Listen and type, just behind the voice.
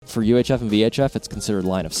for UHF and VHF, it's considered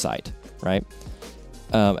line of sight, right?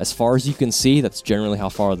 As far as you can see, that's generally how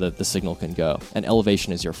far the signal can go. And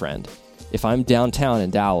elevation is your friend. If I'm downtown in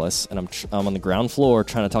Dallas and I'm on the ground floor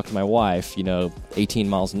trying to talk to my wife, 18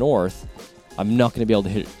 miles north, I'm not going to be able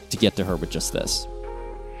to get to her with just this.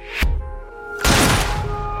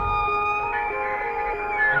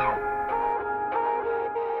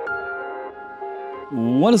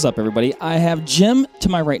 What is up, everybody? I have Jim to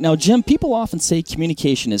my right. Now, Jim, people often say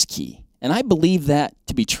communication is key, and I believe that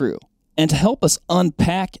to be true. And to help us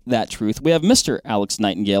unpack that truth, we have Mr. Alex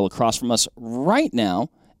Nightingale across from us right now,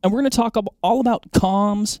 and we're going to talk all about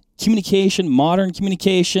comms, communication, modern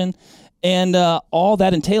communication, and all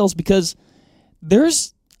that entails, because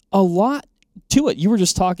there's a lot to it. You were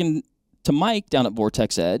just talking to Mike down at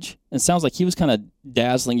Vortex Edge, and it sounds like he was kind of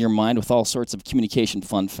dazzling your mind with all sorts of communication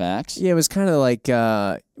fun facts. Yeah, it was kind of like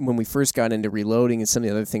when we first got into reloading and some of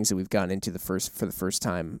the other things that we've gotten into for the first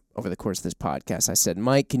time over the course of this podcast. I said,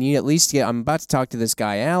 Mike, can you at least I'm about to talk to this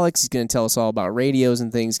guy, Alex. He's going to tell us all about radios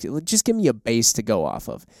and things. Just give me a base to go off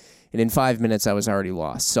of. And in 5 minutes, I was already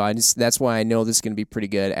lost. So that's why I know this is going to be pretty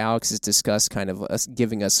good. Alex has discussed kind of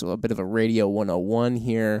giving us a bit of a radio 101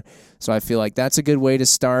 here. So I feel like that's a good way to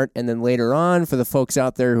start. And then later on, for the folks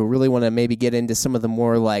out there who really want to maybe get into some of the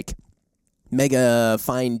more like mega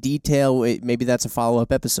fine detail, maybe that's a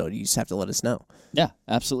follow-up episode. You just have to let us know. Yeah,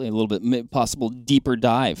 absolutely. A little bit possible deeper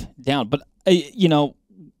dive down. But,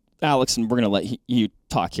 Alex, and we're going to let you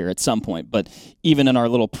talk here at some point, but even in our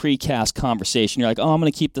little precast conversation, you're like, I'm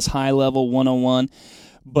going to keep this high-level 101,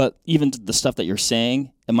 but even the stuff that you're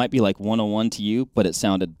saying, it might be like 101 to you, but it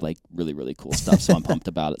sounded like really, really cool stuff, so I'm pumped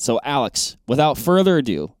about it. So, Alex, without further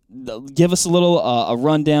ado, give us a little a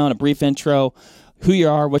rundown, a brief intro, who you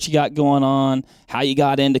are, what you got going on, how you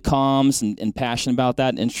got into comms and passionate about that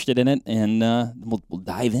and interested in it, and we'll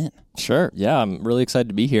dive in. Sure. Yeah, I'm really excited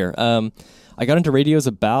to be here. I got into radios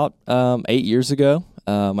about 8 years ago.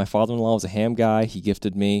 My father-in-law was a ham guy. He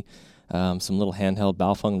gifted me some little handheld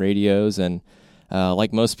Baofeng radios, and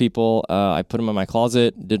like most people, I put them in my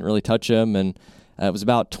closet, didn't really touch them, and it was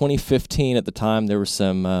about 2015 at the time. There was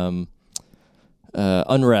some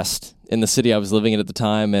unrest in the city I was living in at the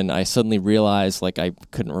time, and I suddenly realized like I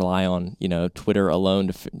couldn't rely on Twitter alone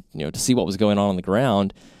to see what was going on the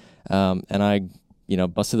ground, and I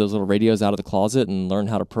busted those little radios out of the closet and learned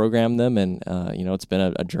how to program them. And, it's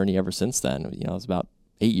been a journey ever since then. It was about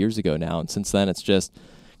 8 years ago now. And since then, it's just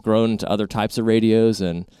grown to other types of radios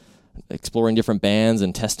and exploring different bands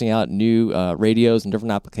and testing out new radios and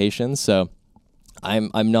different applications. So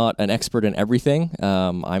I'm not an expert in everything.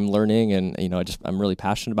 I'm learning, and, I'm really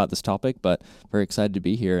passionate about this topic, but very excited to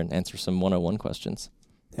be here and answer some 101 questions.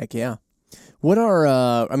 Heck yeah. What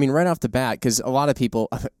are, right off the bat, because a lot of people,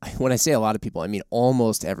 when I say a lot of people, I mean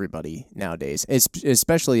almost everybody nowadays,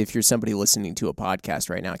 especially if you're somebody listening to a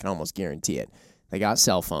podcast right now, I can almost guarantee it. They got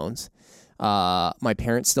cell phones. My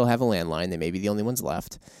parents still have a landline. They may be the only ones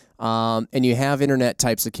left. And you have internet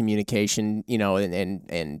types of communication,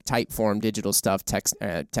 and type form, digital stuff,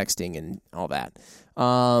 texting and all that.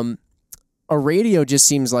 A radio just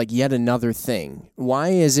seems like yet another thing. Why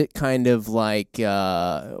is it kind of like,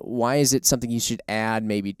 why is it something you should add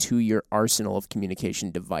maybe to your arsenal of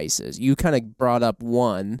communication devices? You kind of brought up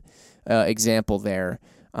one example there,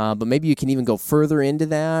 but maybe you can even go further into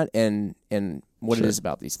that and what Sure. it is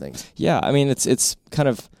about these things. Yeah, I mean, it's kind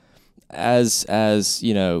of, as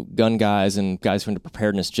gun guys and guys who are into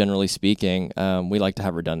preparedness, generally speaking, we like to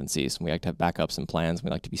have redundancies. We like to have backups and plans. We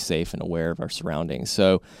like to be safe and aware of our surroundings.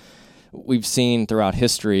 So we've seen throughout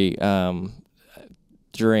history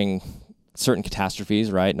during certain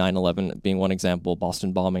catastrophes, right? 9/11 being one example,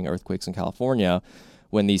 Boston bombing, earthquakes in California.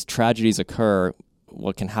 When these tragedies occur,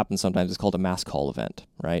 what can happen sometimes is called a mass call event,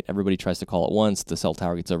 right? Everybody tries to call at once. The cell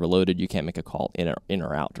tower gets overloaded. You can't make a call in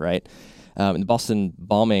or out, right? In the Boston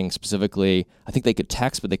bombing specifically, I think they could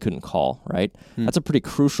text, but they couldn't call, right? That's a pretty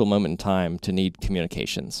crucial moment in time to need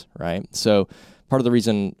communications, right? So part of the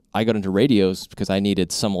reason I got into radios is because I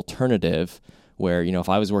needed some alternative where, if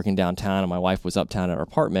I was working downtown and my wife was uptown at her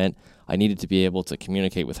apartment, I needed to be able to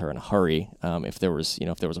communicate with her in a hurry if there was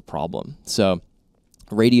a problem. So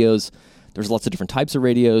radios, there's lots of different types of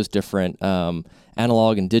radios, different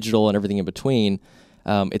analog and digital and everything in between.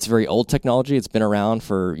 It's very old technology. It's been around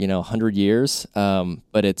for 100 years,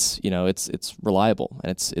 but it's reliable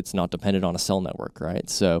and it's not dependent on a cell network, right?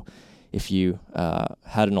 So if you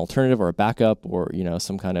had an alternative or a backup or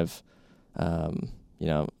some kind of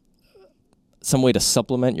some way to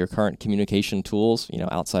supplement your current communication tools,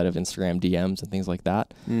 outside of Instagram DMs and things like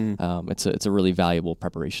that, it's a really valuable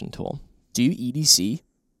preparation tool. Do you EDC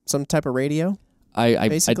some type of radio?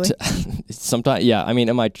 basically? Sometimes, yeah. I mean,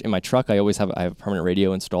 in my truck, I have a permanent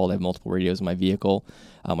radio installed. I have multiple radios in my vehicle.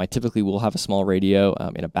 I typically will have a small radio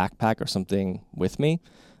in a backpack or something with me.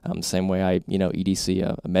 The same way I, EDC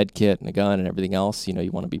a med kit and a gun and everything else.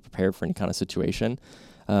 You want to be prepared for any kind of situation.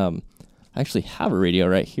 I actually have a radio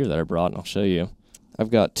right here that I brought, and I'll show you. I've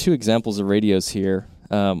got two examples of radios here.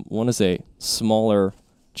 One is a smaller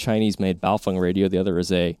Chinese-made Baofeng radio. The other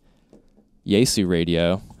is a Yaesu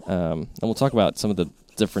radio. And we'll talk about some of the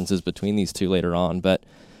differences between these two later on. But,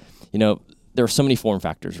 there are so many form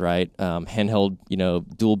factors, right? Handheld,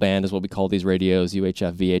 dual band is what we call these radios,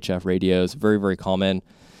 UHF, VHF radios, very, very common.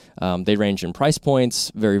 They range in price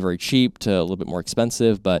points, very, very cheap to a little bit more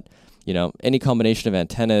expensive. But, any combination of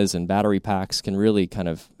antennas and battery packs can really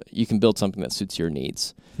you can build something that suits your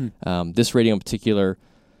needs. This radio in particular,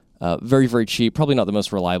 very, very cheap, probably not the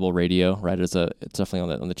most reliable radio, right? It's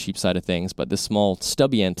definitely on the cheap side of things, but this small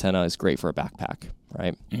stubby antenna is great for a backpack,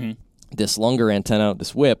 right? Mm-hmm. This longer antenna,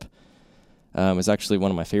 this whip, is actually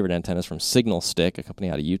one of my favorite antennas from Signal Stick, a company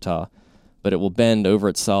out of Utah, but it will bend over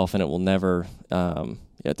itself and it will never,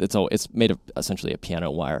 it's made of essentially a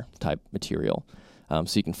piano wire type material.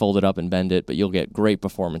 So you can fold it up and bend it, but you'll get great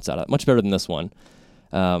performance out of it, much better than this one.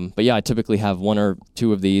 But yeah, I typically have one or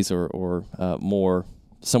two of these or more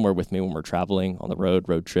somewhere with me when we're traveling on the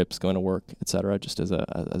road trips, going to work, etc., just as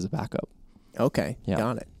a backup. Okay, yeah.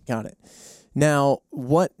 Got it. Now,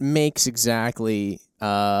 what makes a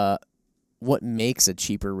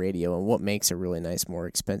cheaper radio, and what makes a really nice, more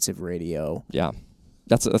expensive radio? Yeah,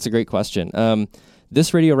 that's a great question.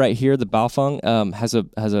 This radio right here, the Baofeng, has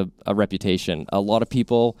a reputation. A lot of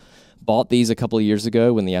people bought these a couple of years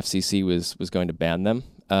ago when the FCC was going to ban them.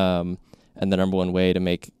 And the number one way to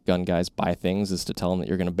make gun guys buy things is to tell them that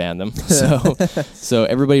you're going to ban them. So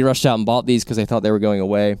everybody rushed out and bought these because they thought they were going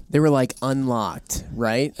away. They were like unlocked,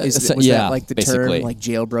 right? Was that like the basically. term, like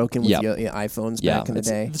jailbroken with your iPhones back in the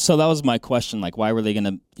day? So that was my question. Like, why were they going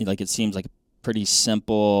to, it seems like a pretty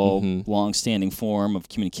simple, long-standing form of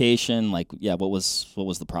communication. Like, yeah, what was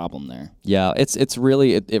the problem there? Yeah, it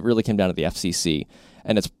really came down to the FCC.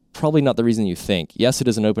 And it's probably not the reason you think. Yes, it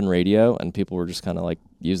is an open radio, and people were just kind of like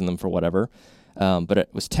using them for whatever. But it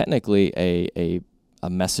was technically a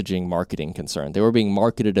messaging marketing concern. They were being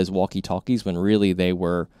marketed as walkie-talkies when really they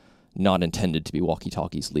were not intended to be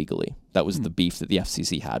walkie-talkies legally. That was the beef that the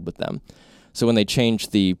FCC had with them. So when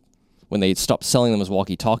they stopped selling them as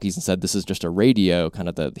walkie-talkies and said this is just a radio, kind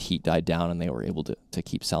of the heat died down and they were able to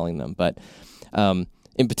keep selling them. But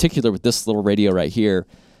in particular with this little radio right here,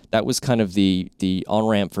 that was kind of the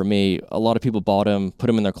on-ramp for me. A lot of people bought them, put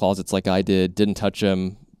them in their closets like I did, didn't touch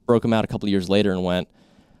them, broke them out a couple of years later and went,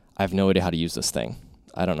 I have no idea how to use this thing.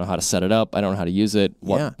 I don't know how to set it up. I don't know how to use it.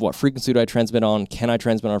 What frequency do I transmit on? Can I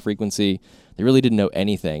transmit on a frequency? They really didn't know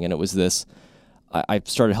anything. And it was this, I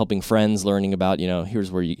started helping friends learning about, here's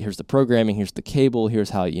the programming, here's the cable, here's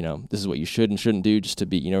how, this is what you should and shouldn't do just to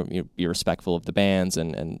be, be respectful of the bands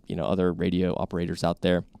and other radio operators out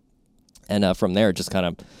there. And from there, it just kind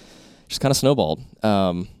of snowballed.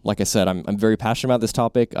 Like I said, I'm very passionate about this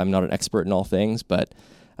topic. I'm not an expert in all things, but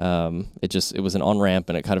it was an on-ramp,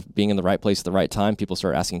 and it kind of being in the right place at the right time, people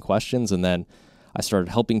started asking questions, and then I started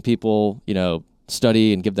helping people,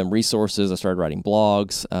 study and give them resources. I started writing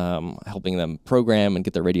blogs, helping them program and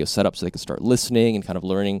get their radio set up so they could start listening and kind of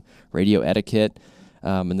learning radio etiquette.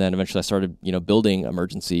 And then eventually I started, building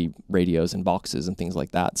emergency radios and boxes and things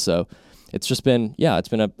like that. So it's just been,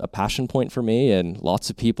 a passion point for me, and lots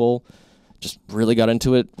of people just really got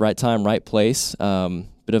into it. Right time, right place.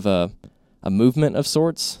 Bit of a movement of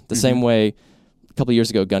sorts. The same way a couple of years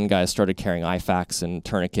ago, gun guys started carrying IFAKs and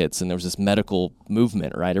tourniquets, and there was this medical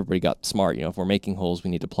movement, right? Everybody got smart. If we're making holes, we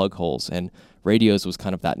need to plug holes. And radios was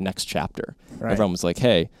kind of that next chapter. Right. Everyone was like,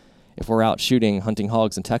 hey, if we're out hunting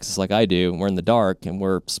hogs in Texas like I do, and we're in the dark and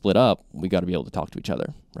we're split up, we got to be able to talk to each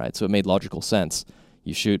other, right? So it made logical sense.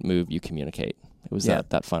 You shoot, move, you communicate. It was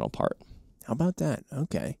that final part. How about that?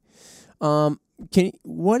 Okay.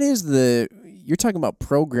 You're talking about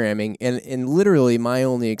programming, and literally my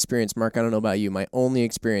only experience, Mark, I don't know about you, my only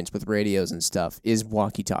experience with radios and stuff is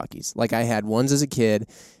walkie-talkies. Like, I had ones as a kid,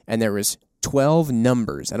 and there was 12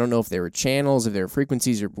 numbers. I don't know if they were channels, if they were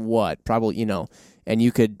frequencies, or what. Probably, and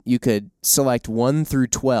you could select 1 through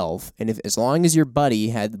 12, and as long as your buddy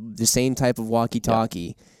had the same type of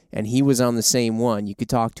walkie-talkie, and he was on the same one, you could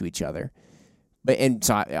talk to each other. They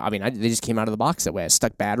just came out of the box that way. I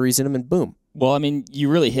stuck batteries in them, and boom. Well, you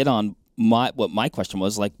really hit on what my question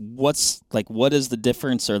was. Like, what is the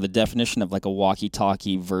difference or the definition of like a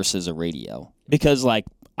walkie-talkie versus a radio? Because like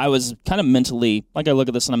I was kind of mentally, like, I look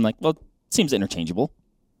at this and I'm like, well, it seems interchangeable.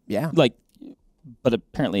 Yeah. Like, but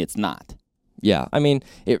apparently it's not. Yeah, I mean,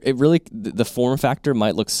 it really, the form factor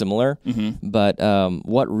might look similar, but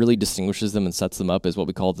what really distinguishes them and sets them up is what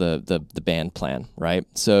we call the band plan, right?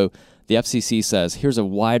 So the FCC says, here's a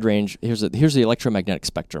wide range, here's the electromagnetic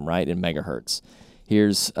spectrum, right, in megahertz.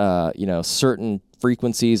 Here's, certain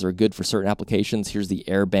frequencies are good for certain applications. Here's the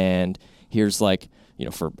air band. Here's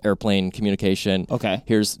for airplane communication. Okay.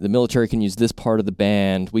 Here's the military can use this part of the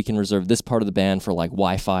band. We can reserve this part of the band for like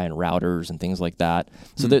Wi-Fi and routers and things like that.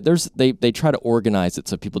 So they try to organize it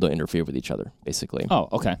so people don't interfere with each other, basically. Oh,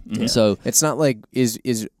 okay. Mm-hmm. So it's not like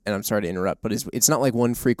and I'm sorry to interrupt, but it's not like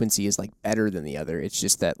one frequency is like better than the other. It's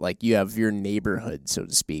just that like you have your neighborhood, so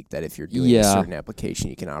to speak, that if you're doing a certain application,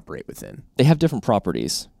 you can operate within. They have different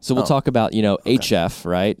properties. So we'll talk about, HF,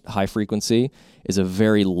 right? High frequency is a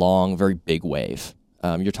very long, very big wave.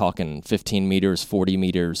 You're talking 15 meters, 40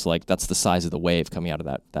 meters, like that's the size of the wave coming out of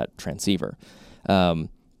that transceiver.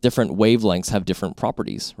 Different wavelengths have different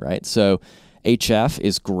properties, right? So HF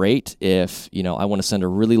is great if, I want to send a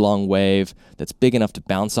really long wave that's big enough to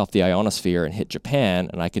bounce off the ionosphere and hit Japan,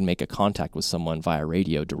 and I can make a contact with someone via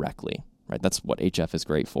radio directly, right? That's what HF is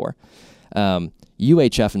great for.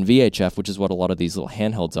 UHF and VHF, which is what a lot of these little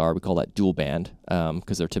handhelds are, we call that dual band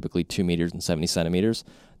because they're typically 2 meters and 70 centimeters.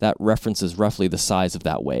 That references roughly the size of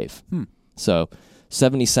that wave. So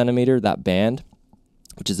 70 centimeter, that band,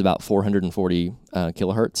 which is about 440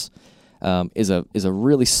 kilohertz, is a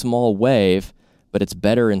really small wave, but it's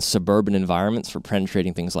better in suburban environments for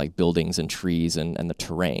penetrating things like buildings and trees and the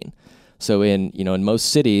terrain. So in most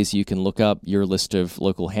cities, you can look up your list of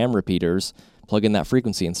local ham repeaters, plug in that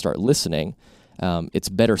frequency and start listening. It's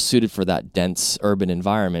better suited for that dense urban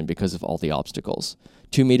environment because of all the obstacles.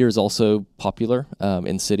 2 meter is also popular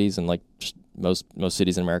in cities, and like most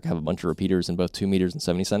cities in America have a bunch of repeaters in both 2 meters and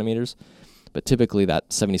 70 centimeters. But typically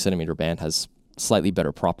that 70 centimeter band has slightly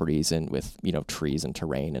better properties and with trees and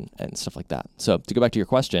terrain and stuff like that. So to go back to your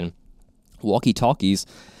question, walkie-talkies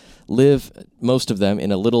live, most of them,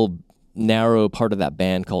 in a little narrow part of that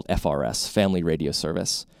band called FRS, Family Radio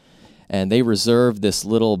Service. And they reserve this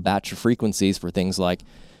little batch of frequencies for things like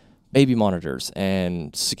baby monitors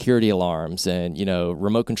and security alarms and,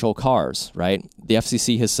 remote control cars, right? The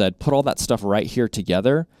FCC has said, put all that stuff right here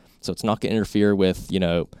together so it's not going to interfere with,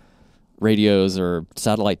 radios or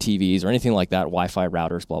satellite TVs or anything like that, Wi-Fi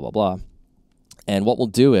routers, blah, blah, blah. And what we'll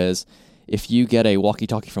do is if you get a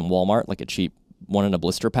walkie-talkie from Walmart, like a cheap one in a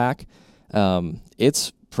blister pack,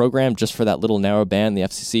 it's programmed just for that little narrow band. The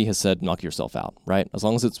FCC has said, knock yourself out, right? As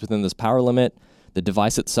long as it's within this power limit, the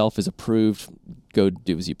device itself is approved, go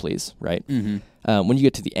do as you please, right? Mm-hmm. When you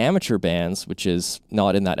get to the amateur bands, which is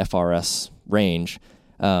not in that FRS range,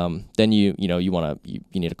 then you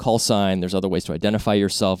need a call sign. There's other ways to identify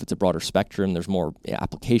yourself. It's a broader spectrum. There's more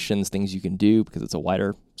applications, things you can do because it's a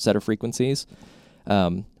wider set of frequencies.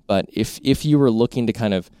 But if you were looking to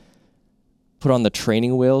kind of put on the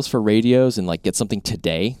training wheels for radios and like get something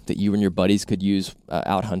today that you and your buddies could use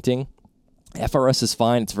out hunting, FRS is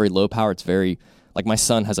fine. It's very low power. It's very, like my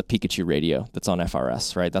son has a Pikachu radio that's on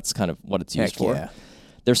FRS, right? That's kind of what it's used for. Yeah.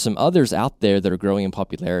 There's some others out there that are growing in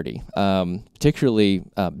popularity. Particularly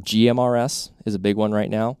GMRS is a big one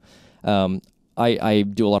right now. I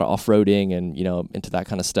do a lot of off-roading and into that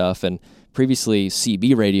kind of stuff. And previously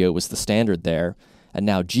CB radio was the standard there. And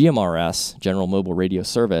now GMRS, General Mobile Radio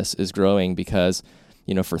Service, is growing because,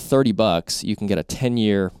 for $30 you can get a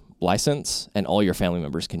 10-year license and all your family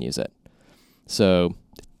members can use it. So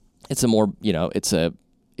it's a more, it's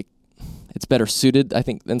better suited, I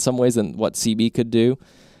think, in some ways than what CB could do.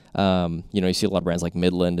 You see a lot of brands like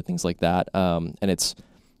Midland and things like that. And it's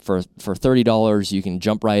for $30, you can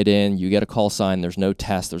jump right in. You get a call sign. There's no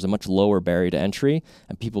test. There's a much lower barrier to entry,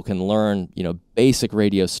 and people can learn, basic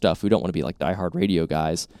radio stuff. We don't want to be like diehard radio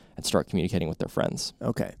guys and start communicating with their friends.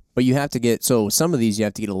 Okay, but you have to get some of these you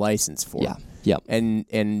have to get a license for. Yeah. Yeah.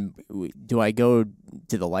 And do I go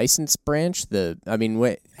to the license branch?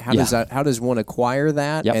 How does one acquire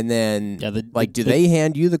that? Yep. And then do they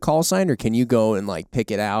hand you the call sign, or can you go and like pick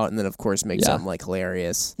it out and then of course make something like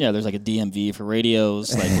hilarious? Yeah, there's like a DMV for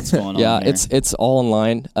radios. Like what's going on? Yeah, there? it's all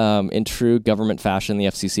online. In true government fashion, the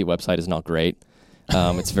FCC website is not great.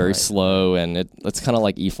 It's very slow, and it's kind of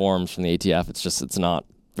like e-forms from the ATF. It's not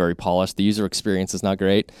very polished. The user experience is not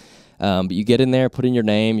great. But you get in there, put in your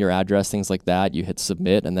name, your address, things like that. You hit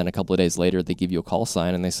submit, and then a couple of days later, they give you a call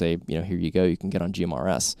sign, and they say, here you go. You can get on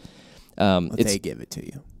GMRS. They give it to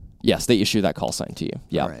you. Yes, they issue that call sign to you.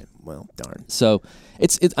 Yeah. All right. Well, darn. So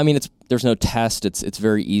there's no test. It's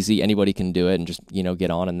very easy. Anybody can do it and just get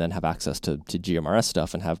on and then have access to GMRS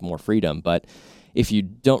stuff and have more freedom. But if you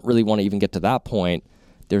don't really want to even get to that point,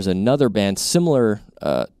 There's another band similar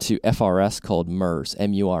to FRS called MURS,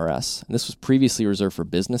 M-U-R-S. And this was previously reserved for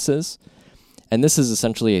businesses. And this is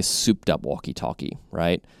essentially a souped-up walkie-talkie,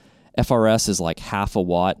 right? FRS is like half a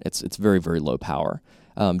watt. It's very, very low power.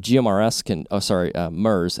 MURS,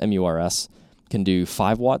 M-U-R-S, can do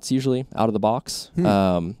 5 watts usually out of the box.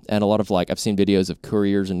 And a lot of I've seen videos of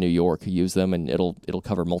couriers in New York who use them, and it'll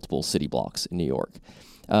cover multiple city blocks in New York.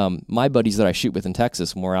 My buddies that I shoot with in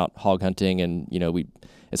Texas, when we're out hog hunting, and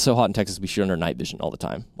it's so hot in Texas, we shoot under night vision all the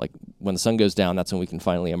time. Like when the sun goes down, that's when we can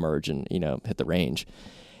finally emerge and hit the range.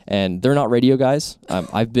 And they're not radio guys.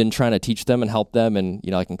 I've been trying to teach them and help them, and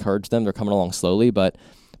encourage them. They're coming along slowly, but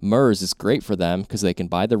MURS is great for them because they can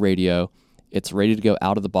buy the radio. It's ready to go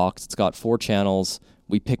out of the box. It's got 4 channels.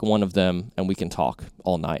 We pick one of them, and we can talk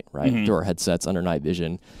all night, right, through our headsets under night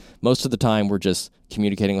vision. Most of the time, we're just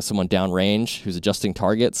communicating with someone downrange who's adjusting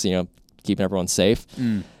targets, keeping everyone safe.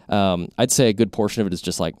 I'd say a good portion of it is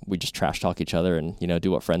just we just trash talk each other and,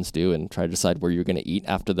 do what friends do and try to decide where you're going to eat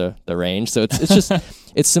after the range. So it's just,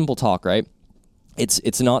 it's simple talk, right?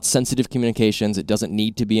 It's not sensitive communications. It doesn't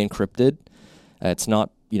need to be encrypted. It's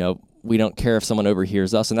not, we don't care if someone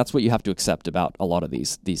overhears us. And that's what you have to accept about a lot of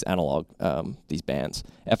these analog, these bands.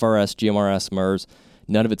 FRS, GMRS, MURS,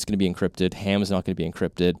 none of it's going to be encrypted. Ham is not going to be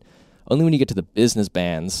encrypted. Only when you get to the business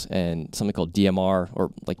bands and something called DMR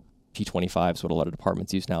or P25 is what a lot of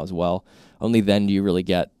departments use now as well. Only then do you really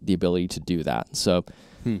get the ability to do that. So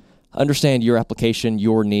understand your application,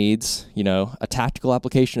 your needs. A tactical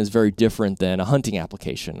application is very different than a hunting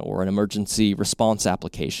application or an emergency response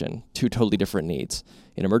application. 2 totally different needs.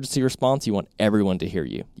 In emergency response, you want everyone to hear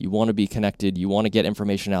you. You want to be connected. You want to get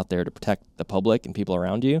information out there to protect the public and people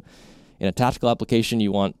around you. In a tactical application,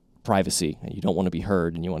 you want privacy, and you don't want to be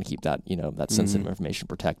heard, and you want to keep that, that sensitive information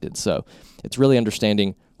protected. So it's really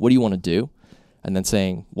understanding what do you want to do, and then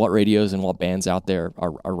saying what radios and what bands out there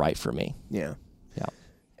are right for me. Yeah. Yeah.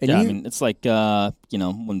 And I mean, it's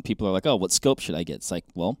when people are like, oh, what scope should I get? It's like,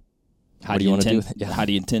 well, how do you intend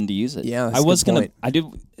to use it? Yeah,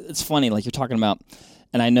 it's funny, you're talking about,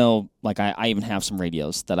 and I know, I even have some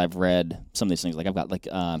radios that I've read some of these things. I've got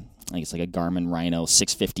I think it's a Garmin Rhino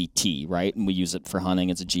 650T, right? And we use it for hunting.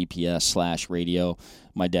 It's a GPS / radio.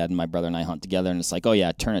 My dad and my brother and I hunt together, and it's oh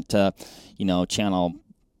yeah, turn it to, channel,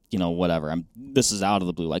 whatever. This is out of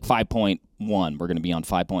the blue, 5.1. We're going to be on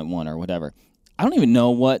 5.1 or whatever. I don't even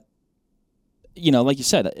know what, like you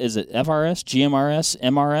said, is it FRS, GMRS,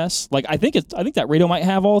 MRS? I think that radio might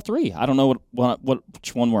have all 3. I don't know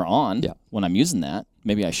which one we're on when I'm using that.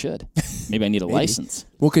 Maybe I should. Maybe I need a license.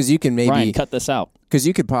 Well, because you can Ryan, cut this out. Because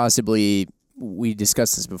you could possibly, we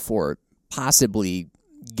discussed this before, possibly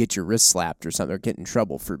get your wrist slapped or something, or get in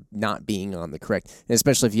trouble for not being on the correct. And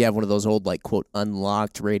especially if you have one of those old, quote,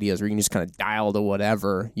 unlocked radios where you can just kind of dial to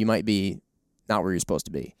whatever, you might be not where you're supposed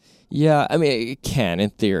to be. Yeah, I mean, it can in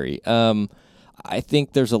theory. I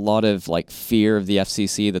think there's a lot of fear of the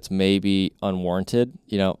FCC that's maybe unwarranted.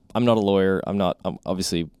 I'm not a lawyer. I'm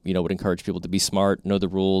obviously, would encourage people to be smart, know the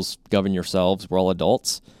rules, govern yourselves. We're all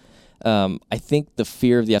adults. I think the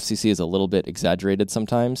fear of the FCC is a little bit exaggerated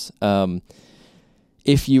sometimes.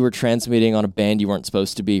 If you were transmitting on a band you weren't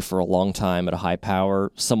supposed to be for a long time at a high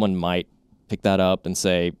power, someone might pick that up and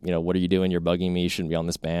say, what are you doing? You're bugging me. You shouldn't be on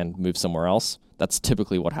this band. Move somewhere else. That's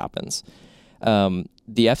typically what happens.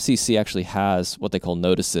 The FCC actually has what they call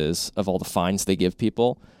notices of all the fines they give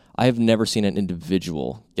people. I have never seen an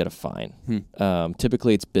individual get a fine.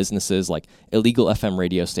 Typically, it's businesses like illegal FM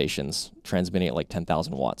radio stations transmitting at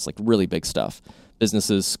 10,000 watts, really big stuff.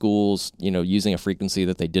 Businesses, schools, using a frequency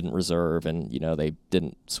that they didn't reserve and, they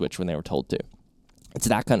didn't switch when they were told to. It's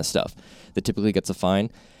that kind of stuff that typically gets a fine.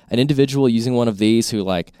 An individual using one of these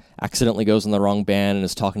who accidentally goes on the wrong band and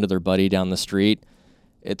is talking to their buddy down the street,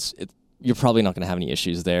 you're probably not going to have any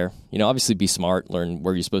issues there. Obviously be smart, learn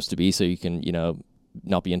where you're supposed to be so you can,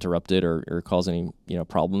 not be interrupted or cause any,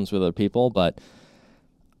 problems with other people. But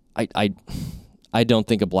I don't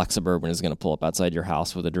think a black Suburban is going to pull up outside your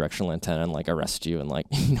house with a directional antenna and arrest you and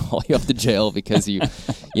haul you off to jail because you,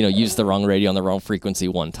 used the wrong radio on the wrong frequency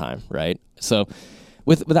one time, right? So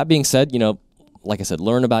with that being said, like I said,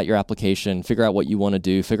 learn about your application, figure out what you want to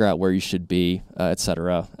do, figure out where you should be, et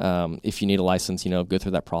cetera. If you need a license, go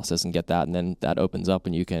through that process and get that, and then that opens up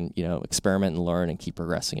and you can, experiment and learn and keep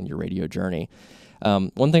progressing in your radio journey.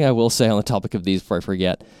 One thing I will say on the topic of these before I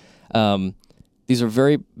forget, these are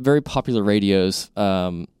very, very popular radios,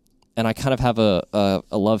 and I kind of have a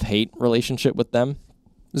love-hate relationship with them.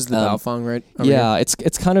 This is the Baofeng, right? Yeah,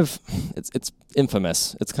 it's kind of, it's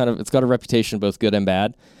infamous. It's got a reputation, both good and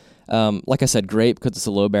bad. Like I said, great because it's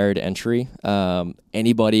a low barrier to entry.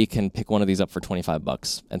 Anybody can pick one of these up for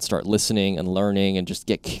 $25 and start listening and learning and just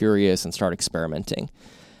get curious and start experimenting.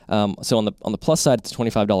 So on the plus side, it's a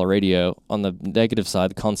 $25 radio. On the negative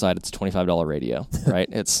side, the con side, it's a $25 radio, right?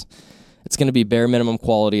 It's going to be bare minimum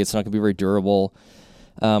quality. It's not going to be very durable.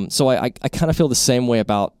 So I kind of feel the same way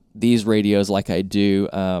about these radios like I do.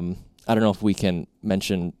 I don't know if we can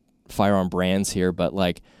mention firearm brands here, but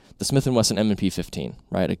like the Smith & Wesson M&P 15,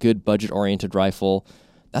 right? A good budget-oriented rifle.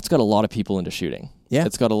 That's got a lot of people into shooting. Yeah.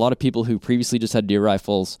 It's got a lot of people who previously just had deer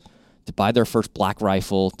rifles to buy their first black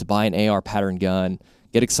rifle, to buy an AR pattern gun,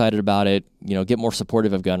 get excited about it, get more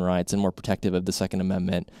supportive of gun rights and more protective of the Second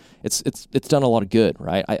Amendment. It's done a lot of good,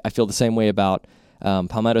 right? I feel the same way about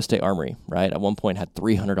Palmetto State Armory, right? At one point had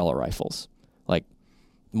 $300 rifles. Like,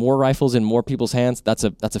 more rifles in more people's hands, that's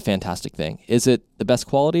a fantastic thing. Is it the best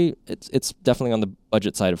quality? It's definitely on the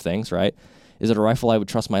budget side of things, right? Is it a rifle I would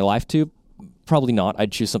trust my life to? Probably not.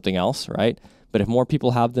 I'd choose something else, right? But if more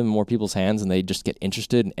people have them in more people's hands and they just get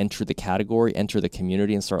interested and enter the category, enter the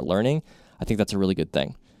community and start learning, I think that's a really good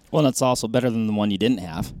thing. Well, that's also better than the one you didn't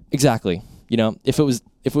have. Exactly. If it was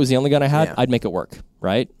the only gun I had, Yeah. I'd make it work,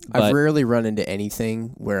 right? I've rarely run into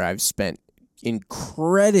anything where I've spent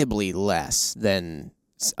incredibly less than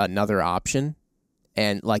another option,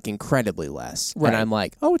 and like incredibly less. Right. And I'm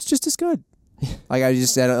like, oh, it's just as good. Like I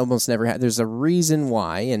just said, I almost never had. There's a reason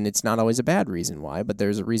why, and it's not always a bad reason why, but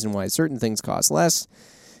there's a reason why certain things cost less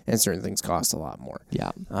and certain things cost a lot more.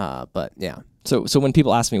 Yeah. But yeah. So when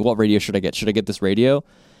people ask me, what radio should I get this radio?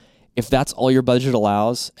 If that's all your budget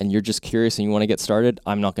allows and you're just curious and you want to get started,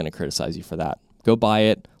 I'm not going to criticize you for that. Go buy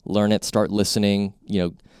it, learn it, start listening,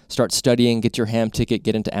 start studying, get your ham ticket,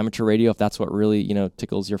 get into amateur radio if that's what really,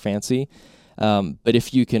 tickles your fancy. But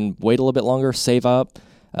if you can wait a little bit longer, save up.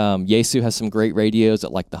 Yaesu has some great radios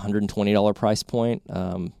at like the $120 price point,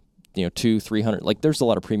 $200-$300. Like there's a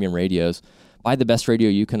lot of premium radios. Buy the best radio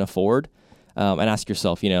you can afford, and ask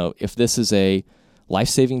yourself, if this is a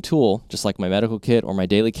life-saving tool, just like my medical kit or my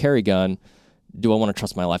daily carry gun, do I want to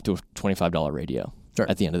trust my life to a $25 radio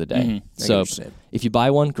at the end of the day? Mm-hmm. So if you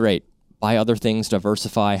buy one, great. Buy other things,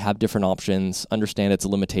 diversify, have different options, understand its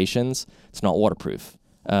limitations. It's not waterproof.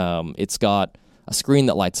 It's got a screen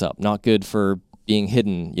that lights up, not good for being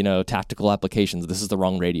hidden, tactical applications. This is the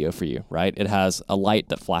wrong radio for you, right? It has a light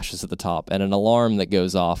that flashes at the top and an alarm that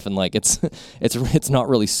goes off, and like it's not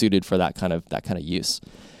really suited for that kind of use.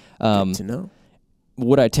 Good to know.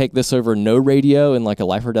 Would I take this over no radio in like a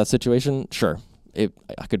life or death situation? Sure,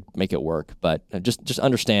 I could make it work, but just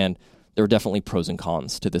understand there are definitely pros and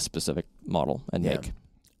cons to this specific model and make.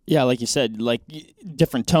 Yeah, like you said, like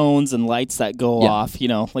different tones and lights that go off,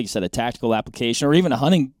 like you said, a tactical application or even a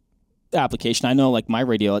hunting application. I know like my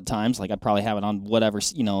radio at times, like I probably have it on whatever,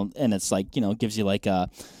 and it's like, gives you like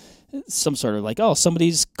some sort of like, oh,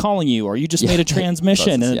 somebody's calling you or you just made a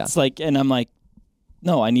transmission. And it's like, and I'm like,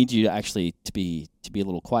 no, I need you to actually to be a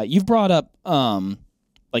little quiet. You've brought up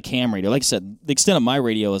like ham radio. Like I said, the extent of my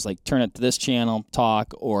radio is like turn it to this channel,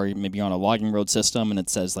 talk, or maybe you're on a logging road system and it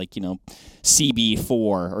says like, CB4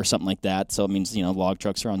 or something like that. So it means, log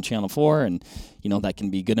trucks are on channel 4 and, that can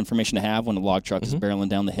be good information to have when a log truck is barreling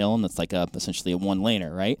down the hill and it's like essentially a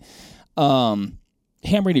one-laner, right? Ham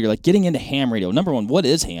radio, you're like getting into ham radio. Number one, what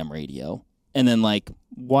is ham radio? And then like,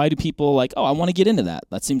 why do people like, oh, I want to get into that.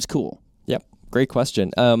 That seems cool. Yep. Great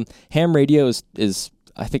question. Ham radio is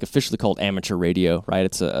I think officially called amateur radio, right?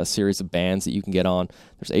 It's a series of bands that you can get on.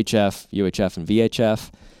 There's HF, UHF, and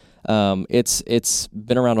VHF. It's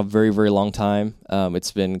been around a very, very long time.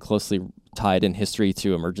 It's been closely tied in history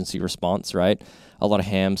to emergency response, right? A lot of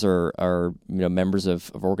hams are members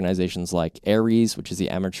of organizations like ARES, which is the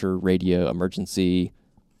Amateur Radio Emergency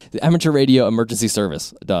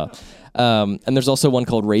Service. And there's also one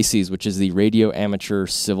called RACES, which is the Radio Amateur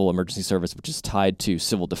Civil Emergency Service, which is tied to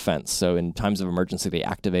civil defense. So in times of emergency, they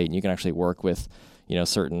activate, and you can actually work with,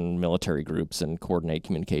 certain military groups and coordinate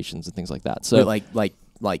communications and things like that. So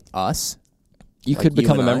like us, you could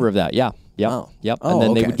become a member of that. Yeah. Yep. Oh. Yep. Oh, and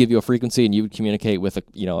then they okay. would give you a frequency, and you would communicate with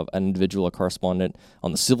an individual, a correspondent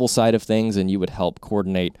on the civil side of things, and you would help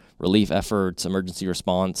coordinate relief efforts, emergency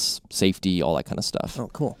response, safety, all that kind of stuff. Oh,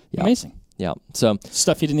 cool. Yeah. Amazing. Yeah. So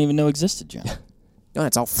Stuff you didn't even know existed, John. Oh,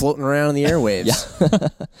 it's all floating around in the airwaves.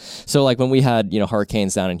 So like when we had,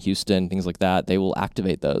 hurricanes down in Houston, things like that, they will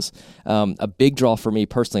activate those. A big draw for me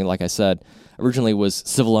personally, like I said, originally was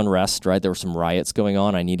civil unrest, right? There were some riots going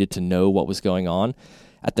on. I needed to know what was going on.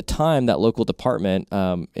 At the time, that local department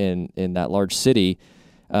in that large city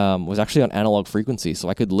was actually on analog frequency. So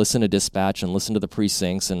I could listen to dispatch and listen to the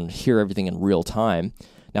precincts and hear everything in real time.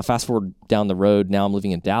 Now, fast forward down the road, now I'm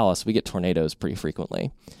living in Dallas. We get tornadoes pretty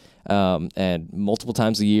frequently. And multiple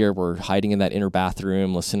times a year, we're hiding in that inner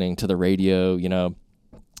bathroom, listening to the radio,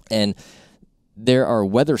 and there are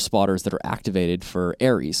weather spotters that are activated for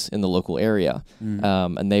Aries in the local area.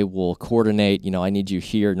 And they will coordinate, I need you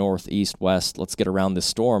here, north, east, west, let's get around this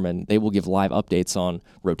storm. And they will give live updates on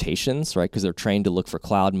rotations, right? Because they're trained to look for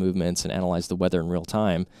cloud movements and analyze the weather in real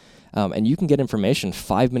time. And you can get information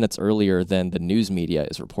 5 minutes earlier than the news media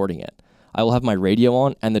is reporting it. I will have my radio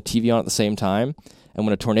on and the TV on at the same time. And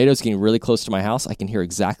when a tornado is getting really close to my house, I can hear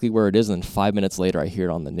exactly where it is. And then 5 minutes later, I hear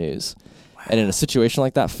it on the news. And in a situation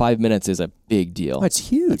like that, 5 minutes is a big deal. That's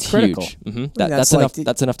huge. It's critical. Huge. Mm-hmm. That's enough.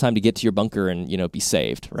 That's enough time to get to your bunker and be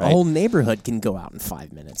saved. Right. A whole neighborhood can go out in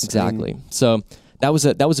 5 minutes. Exactly. So that was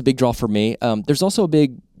a big draw for me. There's also a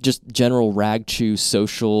big just general rag chew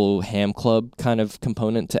social ham club kind of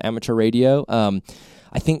component to amateur radio.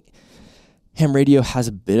 I think ham radio has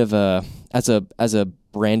a bit of a as a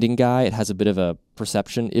branding guy, it has a bit of a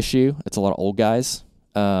perception issue. It's a lot of old guys.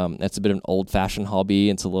 It's a bit of an old-fashioned hobby.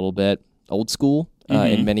 It's a little bit old school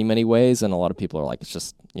in many, many ways, and a lot of people are like, it's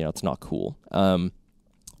just, it's not cool.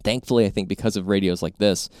 Thankfully, I think because of radios like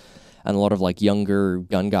this, and a lot of like younger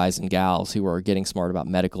gun guys and gals who are getting smart about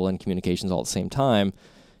medical and communications all at the same time,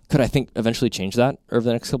 could I think eventually change that over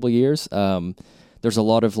the next couple of years. There's a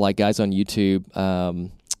lot of like guys on YouTube,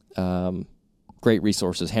 great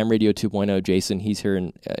resources. Ham Radio 2.0, Jason, he's here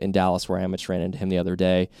in Dallas where I am. I just ran into him the other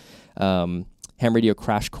day. Ham Radio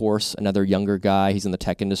Crash Course, another younger guy. He's in the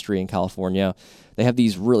tech industry in California. They have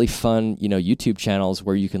these really fun, YouTube channels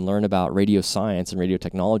where you can learn about radio science and radio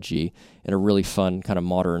technology in a really fun kind of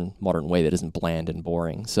modern way that isn't bland and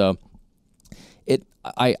boring. So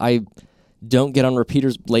I don't get on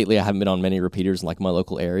repeaters lately. I haven't been on many repeaters in like my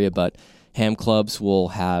local area, but ham clubs will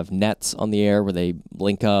have nets on the air where they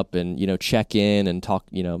link up and, check in and talk,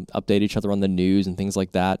 update each other on the news and things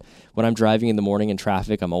like that. When I'm driving in the morning in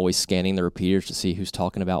traffic, I'm always scanning the repeaters to see who's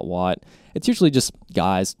talking about what. It's usually just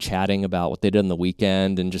guys chatting about what they did on the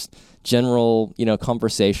weekend and just general,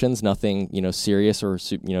 conversations, nothing, serious or,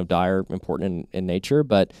 dire, important in nature.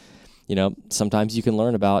 But, sometimes you can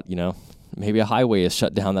learn about, maybe a highway is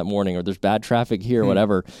shut down that morning or there's bad traffic here or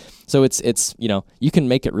whatever. So it's you can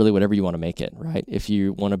make it really whatever you want to make it, right? If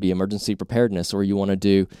you want to be emergency preparedness or you want to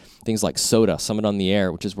do things like SOTA, Summit on the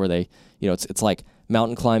Air, which is where they, it's like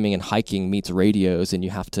mountain climbing and hiking meets radios, and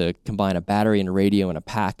you have to combine a battery and a radio and a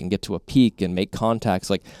pack and get to a peak and make contacts.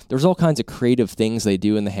 Like there's all kinds of creative things they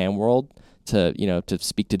do in the ham world to, to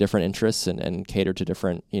speak to different interests and cater to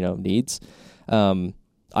different, needs.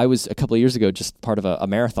 I was a couple of years ago just part of a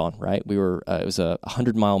marathon, right? We were it was a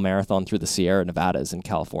 100-mile marathon through the Sierra Nevadas in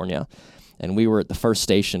California, and we were at the first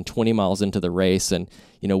station 20 miles into the race, and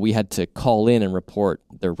we had to call in and report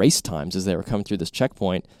their race times as they were coming through this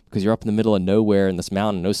checkpoint because you're up in the middle of nowhere in this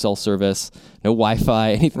mountain, no cell service, no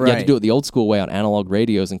Wi-Fi, anything. Right. You had to do it the old school way on analog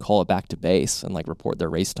radios and call it back to base and like report their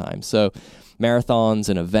race time. So marathons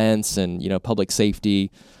and events and public safety.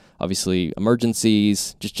 Obviously,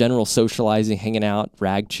 emergencies, just general socializing, hanging out,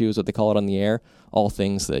 rag chew is what they call it on the air, all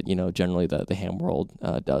things that, generally the ham world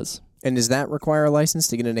does. And does that require a license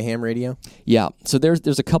to get into ham radio? Yeah. So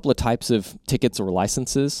there's a couple of types of tickets or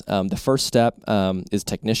licenses. The first step is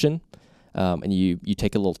technician, and you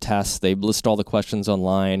take a little test. They list all the questions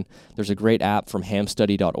online. There's a great app from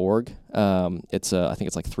hamstudy.org. I think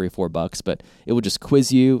it's like $3 or $4, but it will just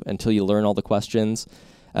quiz you until you learn all the questions.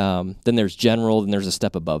 Then there's general, then there's a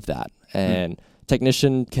step above that. And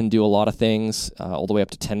technician can do a lot of things, all the way up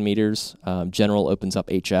to 10 meters. General opens up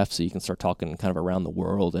HF, so you can start talking kind of around the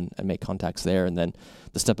world and make contacts there. And then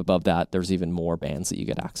the step above that, there's even more bands that you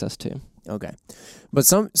get access to. Okay. But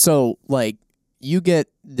so you get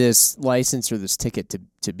this license or this ticket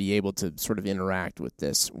to be able to sort of interact with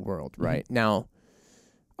this world, right? Mm-hmm. Now,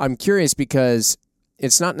 I'm curious because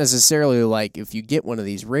it's not necessarily like if you get one of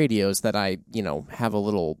these radios that I, have a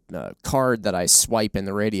little card that I swipe in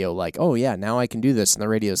the radio like, oh, yeah, now I can do this. And the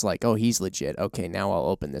radio's like, oh, he's legit. Okay, now I'll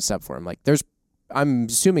open this up for him. Like I'm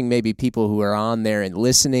assuming maybe people who are on there and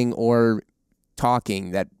listening or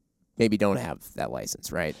talking that maybe don't have that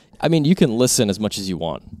license, right? I mean, you can listen as much as you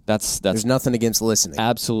want. There's nothing against listening.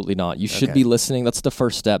 Absolutely not. You should be listening. That's the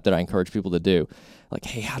first step that I encourage people to do. Like,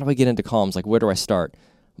 hey, how do I get into comms? Like, where do I start?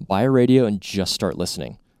 Buy a radio and just start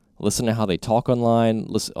listening. Listen to how they talk online,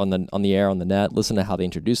 listen on the air, on the net, listen to how they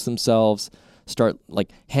introduce themselves. Start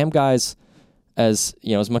like ham guys, as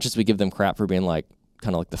much as we give them crap for being like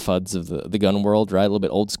kind of like the FUDs of the gun world, right? A little bit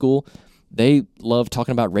old school. They love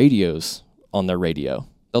talking about radios on their radio.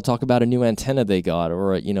 They'll talk about a new antenna they got,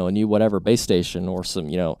 or a new whatever base station, or some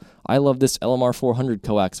I love this LMR 400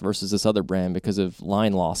 coax versus this other brand because of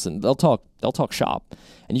line loss, and they'll talk shop,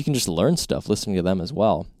 and you can just learn stuff listening to them as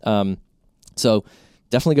well. So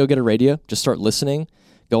definitely go get a radio. Just start listening.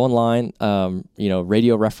 Go online.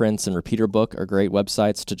 Radio Reference and Repeater Book are great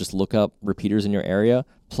websites to just look up repeaters in your area.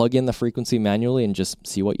 Plug in the frequency manually and just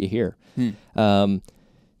see what you hear.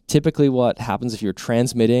 Typically what happens if you're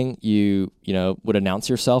transmitting, you would announce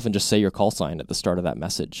yourself and just say your call sign at the start of that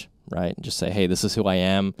message, right? And just say, hey, this is who I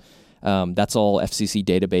am. That's all FCC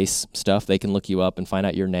database stuff. They can look you up and find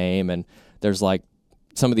out your name. And there's like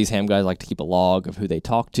some of these ham guys like to keep a log of who they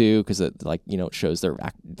talk to because it shows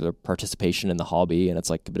their participation in the hobby, and it's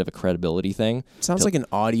like a bit of a credibility thing. Sounds like an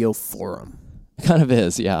audio forum. It kind of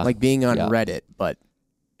is, yeah. Like being on Reddit, but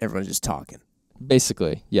everyone's just talking.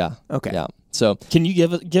 Basically, yeah. Okay. Yeah. So can you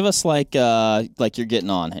give us like you're getting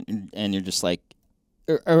on and you're just like,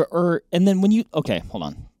 or and then when you hold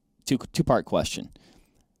on, two-part question.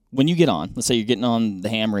 When you get on, let's say you're getting on the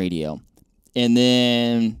ham radio, and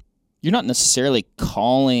then you're not necessarily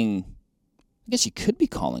calling. I guess you could be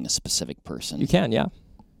calling a specific person. You can, yeah.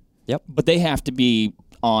 Yep. But they have to be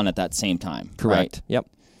on at that same time. Correct. Right? Yep.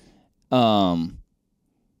 But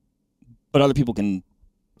other people can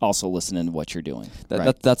also listen into what you're doing.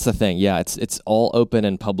 That's the thing. Yeah, it's all open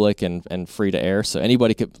and public and free to air. So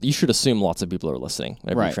anybody could. You should assume lots of people are listening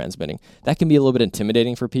whenever you're transmitting. That can be a little bit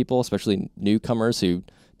intimidating for people, especially newcomers who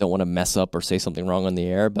don't want to mess up or say something wrong on the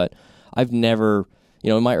air. But I've never,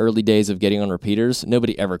 in my early days of getting on repeaters,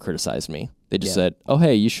 nobody ever criticized me. They just said, "Oh,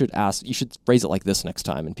 hey, you should phrase it like this next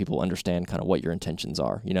time," and people understand kind of what your intentions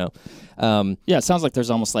are. It sounds like there's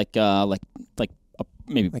almost like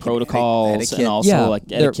maybe like protocols and also like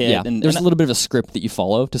etiquette. And there's a little bit of a script that you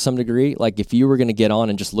follow to some degree. Like if you were going to get on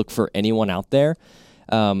and just look for anyone out there,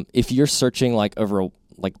 if you're searching like over,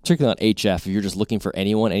 like particularly on HF, if you're just looking for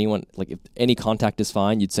anyone, like if any contact is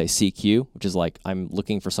fine, you'd say CQ, which is like I'm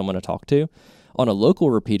looking for someone to talk to. On a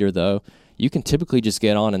local repeater though, you can typically just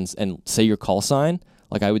get on and say your call sign.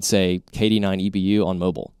 Like I would say KD9 EBU on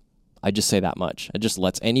mobile. I just say that much. It just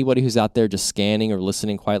lets anybody who's out there just scanning or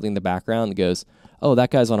listening quietly in the background goes, oh,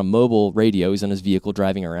 that guy's on a mobile radio. He's on his vehicle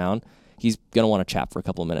driving around. He's going to want to chat for a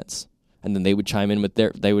couple of minutes. And then they would chime in with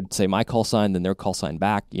they would say my call sign, then their call sign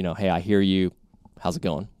back. Hey, I hear you. How's it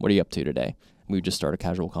going? What are you up to today? We would just start a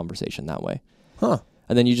casual conversation that way. Huh.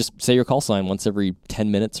 And then you just say your call sign once every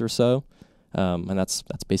 10 minutes or so. And that's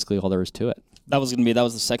basically all there is to it. That was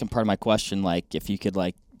the second part of my question. Like if you could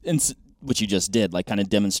which you just did, like kind of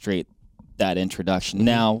demonstrate that introduction. Mm-hmm.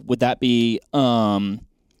 Now, would that be,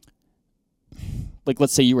 like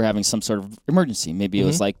let's say you were having some sort of emergency. Maybe it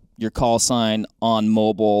was like your call sign on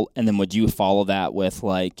mobile, and then would you follow that with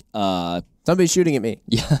like somebody's shooting at me?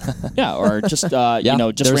 Yeah, or just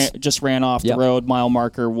just ran off the road, mile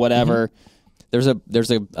marker, whatever. Mm-hmm.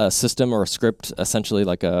 There's a system or a script, essentially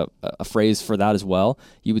like a phrase for that as well.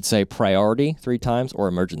 You would say priority 3 times or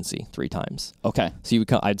emergency 3 times. Okay. So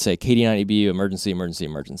I'd say KD9 EBU emergency, emergency,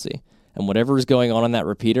 emergency. And whatever is going on that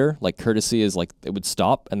repeater, like courtesy is like it would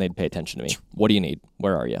stop and they'd pay attention to me. What do you need?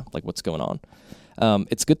 Where are you? Like what's going on?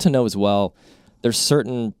 It's good to know as well. There's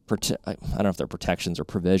certain, I don't know if they're protections or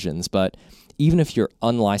provisions, but even if you're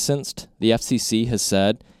unlicensed, the FCC has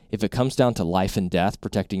said if it comes down to life and death,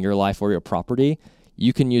 protecting your life or your property,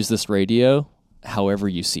 you can use this radio however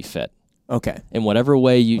you see fit. Okay. In whatever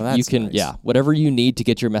way you can, nice. Whatever you need to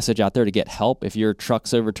get your message out there to get help. If your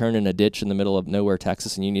truck's overturned in a ditch in the middle of nowhere,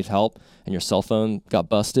 Texas, and you need help and your cell phone got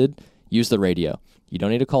busted, use the radio. You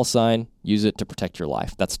don't need a call sign. Use it to protect your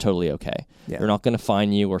life. That's totally okay. Yeah. They're not going to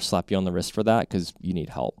fine you or slap you on the wrist for that because you need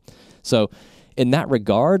help. So in that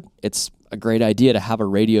regard, it's a great idea to have a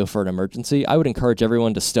radio for an emergency. I would encourage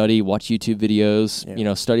everyone to study, watch YouTube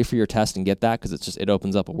videos, study for your test and get that because it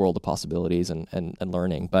opens up a world of possibilities and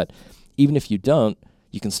learning. But even if you don't,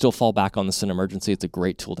 you can still fall back on this in emergency. It's a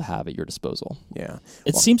great tool to have at your disposal. Yeah.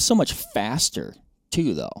 It seems so much faster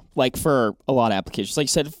too, though. Like for a lot of applications. Like you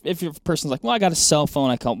said, if your person's like, well, I got a cell phone,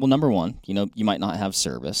 I call, well, number one, you might not have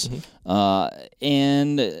service. Mm-hmm.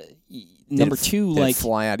 And number two, like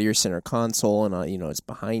fly out of your center console and it's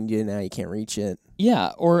behind you now, you can't reach it.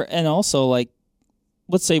 Yeah. And also like,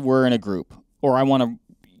 let's say we're in a group or I want to,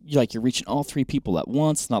 you're reaching all 3 people at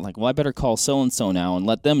once. It's not like, well, I better call so-and-so now and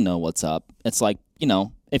let them know what's up. It's like,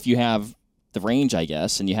 if you have the range, I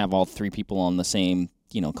guess, and you have all 3 people on the same,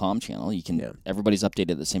 comm channel, you can, everybody's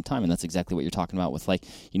updated at the same time. And that's exactly what you're talking about with like,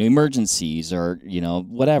 emergencies or,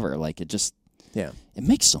 whatever. Like it just, Yeah. It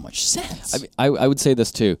makes so much sense. I mean, I would say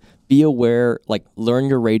this too. Be aware, like learn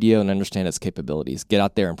your radio and understand its capabilities. Get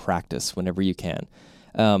out there and practice whenever you can.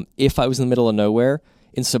 If I was in the middle of nowhere,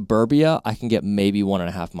 in suburbia, I can get maybe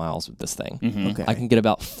 1.5 miles with this thing. Okay. I can get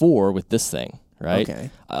about 4 with this thing, right? Okay.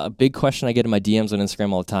 A big question I get in my DMs on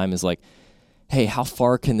Instagram all the time is like, hey, how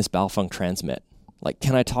far can this Baofeng transmit? Like,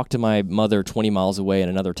 can I talk to my mother 20 miles away in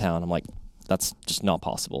another town? I'm like, that's just not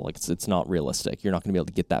possible. Like, it's not realistic. You're not going to be able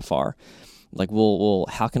to get that far. Like, well,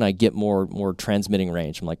 how can I get more transmitting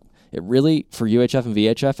range? I'm like, it really, for UHF and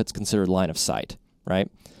VHF, it's considered line of sight,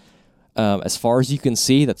 right? As far as you can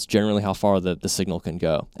see, that's generally how far the signal can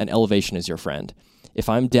go. And elevation is your friend. If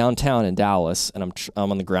I'm downtown in Dallas and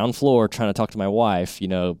I'm on the ground floor trying to talk to my wife,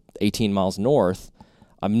 18 miles north,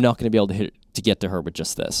 I'm not going to be able to get to her with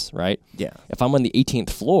just this, right? Yeah. If I'm on the 18th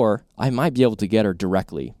floor, I might be able to get her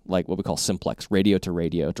directly, like what we call simplex, radio to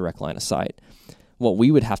radio, direct line of sight. What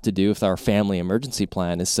we would have to do with our family emergency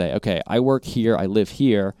plan is say, okay, I work here, I live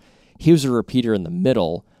here, here's a repeater in the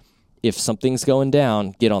middle. If something's going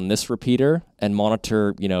down, get on this repeater and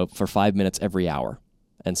monitor, for 5 minutes every hour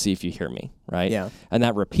and see if you hear me, right? Yeah. And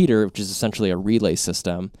that repeater, which is essentially a relay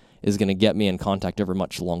system, is going to get me in contact over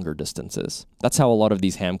much longer distances. That's how a lot of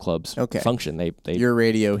these ham clubs function. They Your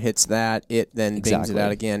radio hits that, it then bangs it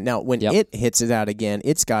out again. Now, when it hits it out again,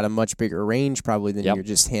 it's got a much bigger range probably than your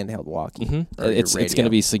just handheld walkie. Mm-hmm. It's going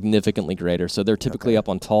to be significantly greater. So they're typically up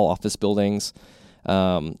on tall office buildings.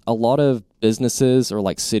 A lot of businesses or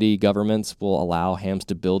like city governments will allow hams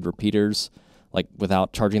to build repeaters like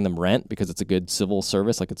without charging them rent because it's a good civil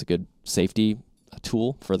service, like it's a good safety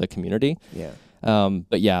tool for the community. Yeah.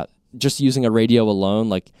 But yeah, just using a radio alone,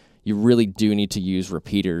 like you really do need to use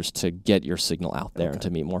repeaters to get your signal out there and to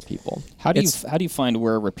meet more people. How do you find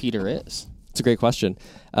where a repeater is? It's a great question.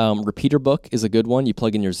 Repeater book is a good one. You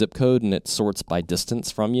plug in your zip code and it sorts by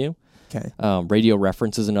distance from you. Okay. Radio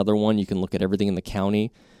reference is another one. You can look at everything in the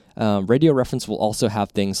county. Radio reference will also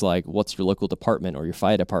have things like what's your local department or your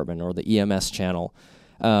fire department or the EMS channel.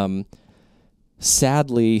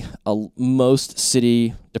 Sadly, most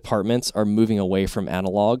city departments are moving away from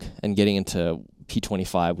analog and getting into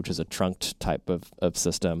P25, which is a trunked type of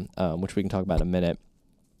system, which we can talk about in a minute.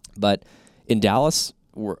 But in Dallas,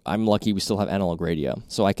 I'm lucky we still have analog radio.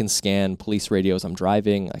 So I can scan police radios I'm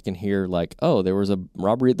driving. I can hear like, oh, there was a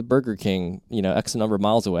robbery at the Burger King, X number of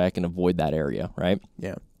miles away. I can avoid that area, right?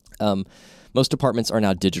 Yeah. Most departments are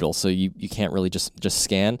now digital, so you can't really just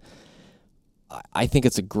scan. I think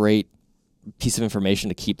it's a great piece of information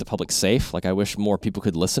to keep the public safe. Like I wish more people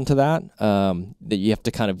could listen to that. That you have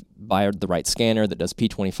to kind of buy the right scanner that does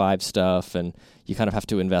P25 stuff, and you kind of have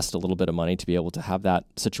to invest a little bit of money to be able to have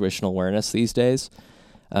that situational awareness these days.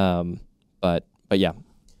 But yeah,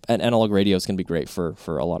 and analog radio is going to be great for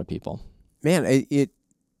a lot of people. Man,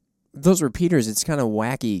 those repeaters, it's kind of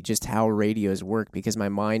wacky just how radios work because my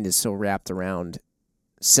mind is so wrapped around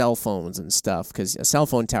cell phones and stuff because a cell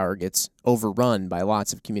phone tower gets overrun by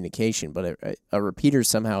lots of communication, but a repeater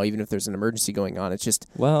somehow, even if there's an emergency going on, it's just...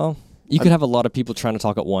 Well, you could have a lot of people trying to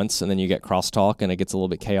talk at once and then you get crosstalk and it gets a little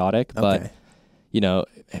bit chaotic, but you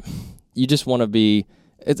just want to be...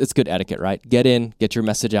 It's good etiquette, right? Get in, get your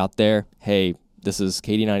message out there. Hey, this is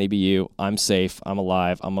KD9EBU. I'm safe. I'm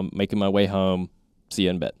alive. I'm making my way home. See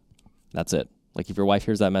you in a bit. That's it. Like if your wife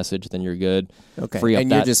hears that message, then you're good. Okay. Free up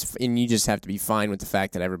and that. you just have to be fine with the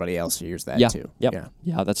fact that everybody else hears that too. Yep.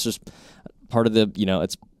 Yeah. That's just part of the,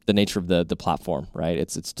 it's the nature of the platform, right?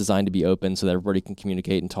 It's designed to be open so that everybody can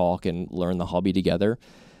communicate and talk and learn the hobby together.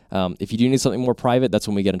 If you do need something more private, that's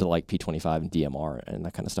when we get into like P25 and DMR and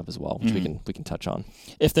that kind of stuff as well, which we can touch on.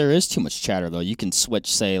 If there is too much chatter though, you can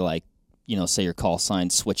switch, say like, say your call sign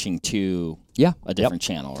switching to a different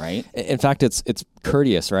channel, right? In fact, it's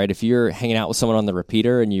courteous, right? If you're hanging out with someone on the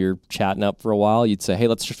repeater and you're chatting up for a while, you'd say, hey,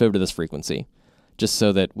 let's shift over to this frequency, just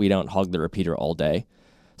so that we don't hog the repeater all day.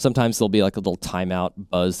 Sometimes there'll be like a little timeout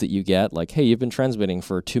buzz that you get, like, hey, you've been transmitting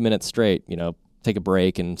for 2 minutes straight, take a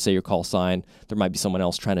break and say your call sign. There might be someone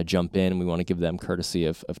else trying to jump in, and we want to give them courtesy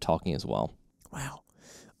of talking as well.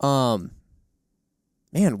 Wow.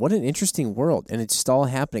 Man, what an interesting world, and it's just all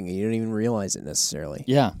happening, and you don't even realize it necessarily.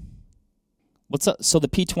 Yeah. What's up? So the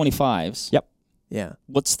P25s. Yep. Yeah.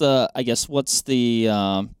 What's the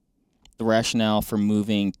rationale for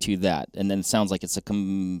moving to that? And then it sounds like it's a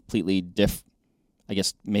completely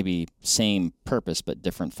maybe same purpose but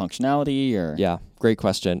different functionality. Or yeah, great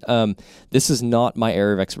question. This is not my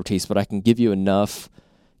area of expertise, but I can give you enough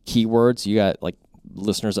keywords. You got like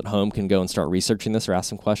listeners at home can go and start researching this or ask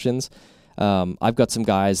some questions. I've got some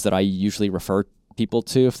guys that I usually refer people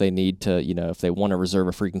to if they need to, if they want to reserve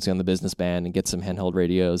a frequency on the business band and get some handheld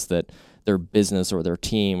radios that their business or their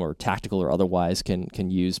team or tactical or otherwise can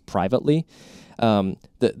use privately.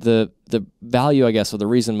 The value, I guess, or the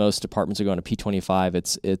reason most departments are going to P25,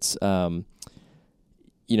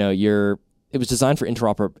 it was designed for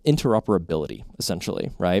interoperability,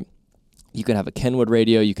 essentially, right? You can have a Kenwood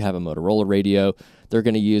radio, you can have a Motorola radio. They're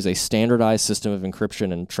going to use a standardized system of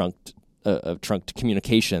encryption and trunked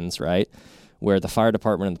communications, right? Where the fire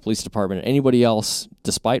department and the police department and anybody else,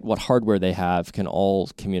 despite what hardware they have, can all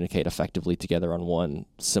communicate effectively together on one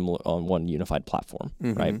unified platform,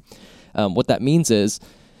 right? What that means is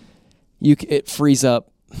it frees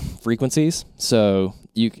up frequencies. So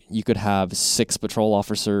you could have 6 patrol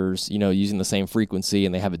officers, using the same frequency,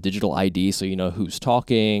 and they have a digital ID, so you know who's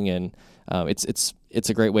talking, and it's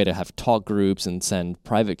a great way to have talk groups and send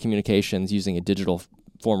private communications using a digital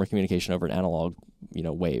form of communication over an analog,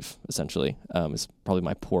 wave. Essentially, is probably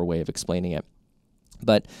my poor way of explaining it,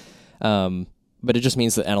 but it just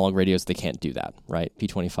means that analog radios, they can't do that, right?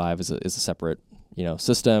 P25 is a separate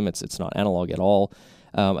system. It's not analog at all.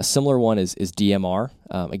 A similar one is DMR.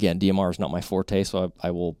 Again, DMR is not my forte, so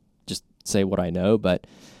I will just say what I know. But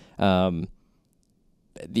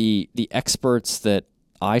the experts that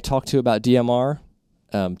I talk to about DMR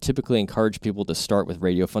typically encourage people to start with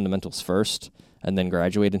radio fundamentals first and then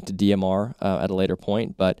graduate into DMR at a later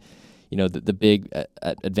point. But the big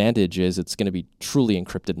advantage is it's going to be truly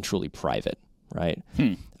encrypted and truly private, right?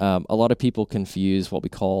 A lot of people confuse what we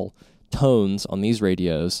call tones on these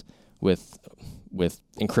radios with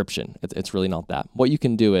encryption. It's really not that. What you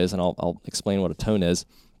can do is, and I'll explain what a tone is.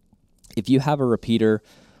 If you have a repeater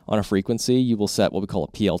on a frequency, you will set what we call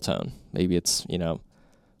a PL tone. Maybe it's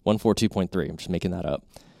 142.3. I'm just making that up.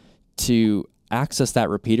 To access that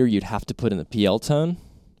repeater, you'd have to put in the PL tone,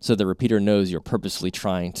 so the repeater knows you're purposely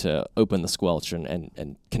trying to open the squelch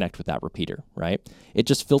and connect with that repeater, right? It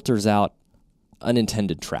just filters out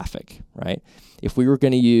unintended traffic, right? If we were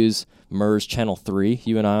going to use MERS channel 3,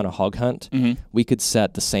 you and I on a hog hunt, we could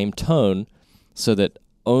set the same tone so that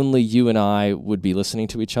only you and I would be listening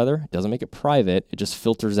to each other. It doesn't make it private. It just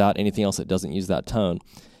filters out anything else that doesn't use that tone.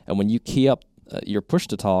 And when you key up your push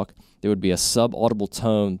to talk, there would be a sub-audible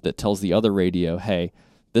tone that tells the other radio, hey,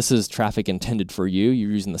 this is traffic intended for you. You're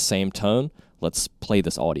using the same tone. Let's play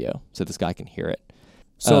this audio so this guy can hear it.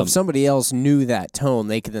 So if somebody else knew that tone,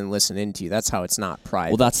 they could then listen into you. That's how it's not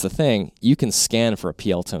private. Well, that's the thing. You can scan for a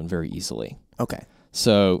PL tone very easily. Okay.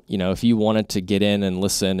 So, if you wanted to get in and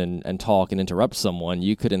listen and talk and interrupt someone,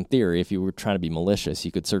 you could, in theory, if you were trying to be malicious,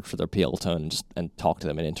 you could search for their PL tone and talk to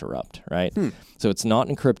them and interrupt, right? So it's not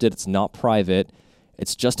encrypted. It's not private.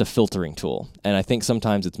 It's just a filtering tool. And I think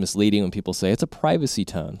sometimes it's misleading when people say it's a privacy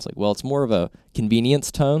tone. It's like, well, it's more of a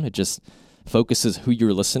convenience tone. It just focuses who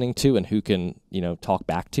you're listening to and who can, talk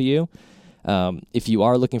back to you. If you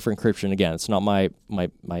are looking for encryption, again, it's not my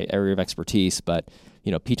area of expertise, but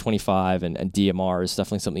P25 and DMR is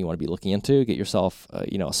definitely something you want to be looking into. Get yourself,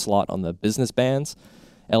 a slot on the business bands.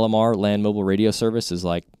 LMR, Land Mobile Radio Service, is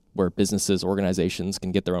like where businesses, organizations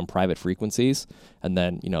can get their own private frequencies, and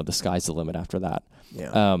then the sky's the limit after that.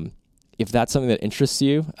 Yeah. If that's something that interests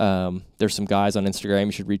you, there's some guys on Instagram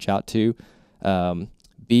you should reach out to.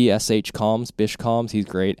 BSH Comms, Bish Comms, he's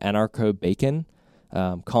great. Anarcho Bacon,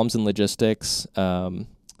 Comms and Logistics,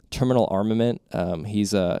 Terminal Armament.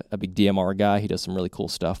 He's a big DMR guy. He does some really cool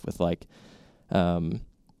stuff with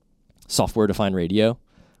software-defined radio,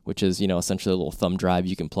 which is essentially a little thumb drive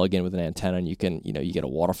you can plug in with an antenna, and you can you get a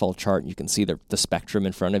waterfall chart and you can see the spectrum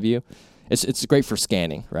in front of you. It's great for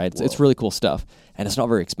scanning, right? It's really cool stuff, and it's not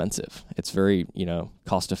very expensive. It's very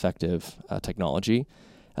cost-effective technology.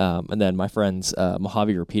 And then my friends,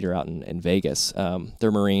 Mojave Repeater out in Vegas,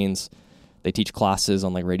 they're Marines. They teach classes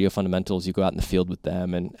on radio fundamentals. You go out in the field with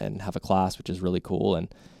them and have a class, which is really cool. And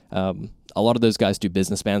a lot of those guys do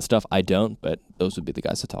business band stuff. I don't, but those would be the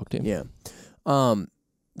guys to talk to. Yeah.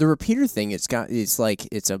 The repeater thing,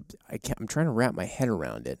 I'm trying to wrap my head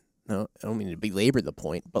around it. No, I don't mean to belabor the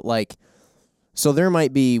point, but so there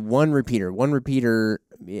might be one repeater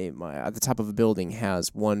at the top of a building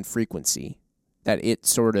has one frequency that it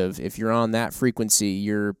sort of, if you're on that frequency,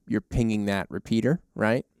 you're pinging that repeater,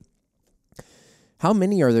 right? How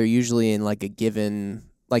many are there usually in a given,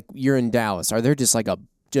 you're in Dallas, are there just a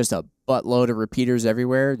buttload of repeaters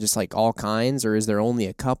everywhere, just all kinds, or is there only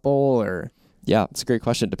a couple, or? Yeah, it's a great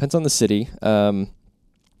question. It depends on the city.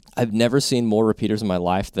 I've never seen more repeaters in my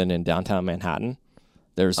life than in downtown Manhattan.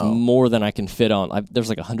 There's more than I can fit on. There's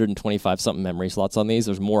 125 something memory slots on these.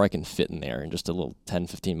 There's more I can fit in there in just a little 10,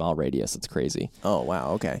 15 mile radius. It's crazy. Oh,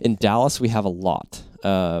 wow. Okay. In Dallas, we have a lot.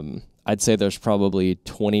 I'd say there's probably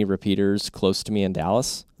 20 repeaters close to me in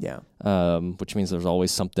Dallas. Yeah. Which means there's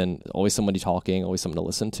always somebody talking, always something to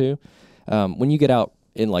listen to. When you get out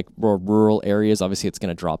in like more rural areas, obviously it's going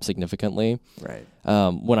to drop significantly. Right.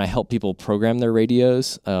 When I help people program their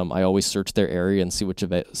radios, I always search their area and see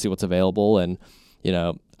what's available. And,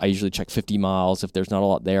 I usually check 50 miles. If there's not a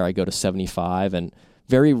lot there, I go to 75. And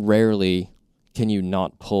very rarely can you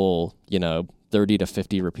not pull, 30 to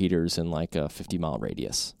 50 repeaters in like a 50-mile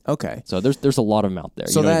radius. Okay. So there's a lot of them out there.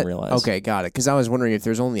 So you don't even realize. Okay, got it. Because I was wondering if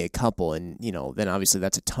there's only a couple, and then obviously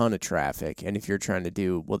that's a ton of traffic. And if you're trying to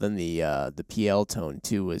do then the PL tone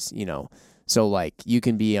too is so like we're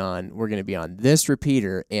going to be on this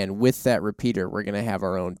repeater, and with that repeater we're going to have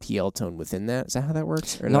our own PL tone within that. Is that how that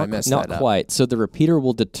works? Or did I mess that up? Not quite. So the repeater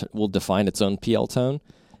will define its own PL tone,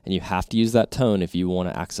 and you have to use that tone if you want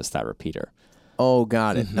to access that repeater. Oh,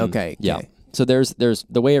 got it. Mm-hmm. Okay. Yeah. So there's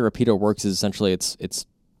the way a repeater works is essentially it's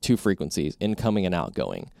two frequencies, incoming and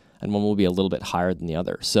outgoing, and one will be a little bit higher than the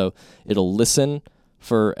other. So it'll listen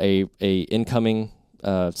for a incoming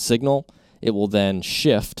signal. It will then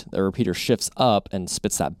shift. The repeater shifts up and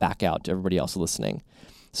spits that back out to everybody else listening.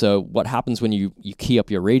 So what happens when you key up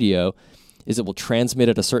your radio is it will transmit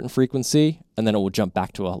at a certain frequency, and then it will jump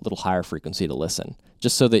back to a little higher frequency to listen,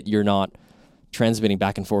 just so that you're not transmitting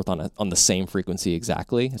back and forth on the same frequency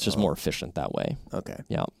exactly. It's just more efficient that way. Okay.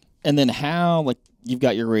 Yeah. And then how, like, you've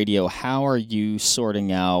got your radio, how are you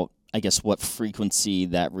sorting out, I guess, what frequency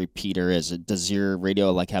that repeater is? Does your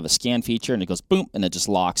radio, like, have a scan feature and it goes boom and it just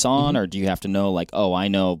locks on? Or do you have to know, like, oh, I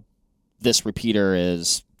know this repeater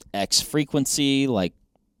is X frequency? Like,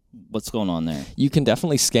 what's going on there? You can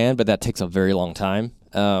definitely scan, but that takes a very long time.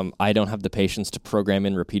 I don't have the patience to program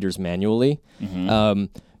in repeaters manually.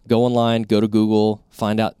 Go online, go to Google,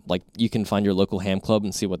 find out, like, you can find your local ham club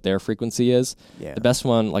and see what their frequency is. Yeah. The best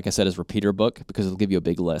one, like I said, is Repeater Book, because it'll give you a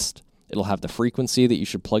big list. It'll have the frequency that you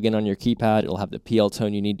should plug in on your keypad. It'll have the PL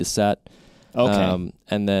tone you need to set. Okay.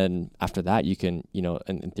 And then after that, you can,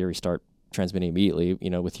 in theory, start transmitting immediately,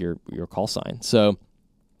 with your call sign. So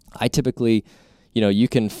I typically, you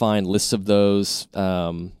can find lists of those.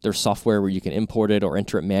 There's software where you can import it or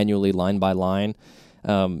enter it manually line by line.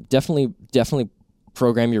 Definitely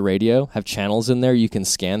program your radio, have channels in there you can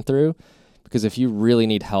scan through, because if you really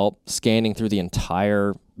need help, scanning through the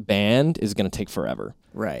entire band is going to take forever.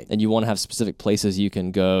 Right. And you want to have specific places you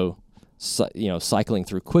can go, cycling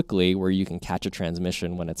through quickly, where you can catch a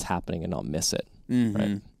transmission when it's happening and not miss it. Mm-hmm.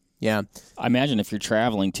 Right. Yeah. I imagine if you're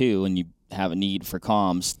traveling too and you have a need for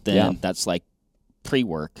comms, then that's like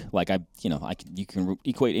pre-work. Like you can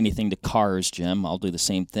equate anything to cars, Jim. I'll do the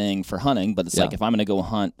same thing for hunting, but it's like if I'm going to go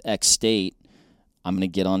hunt X state, I'm going to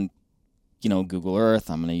get on, Google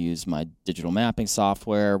Earth. I'm going to use my digital mapping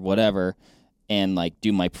software, whatever, and like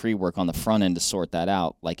do my pre-work on the front end to sort that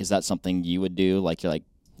out. Like, is that something you would do? Like, you're like,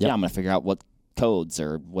 I'm going to figure out what codes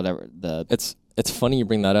or whatever It's funny you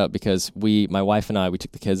bring that up, because my wife and I, we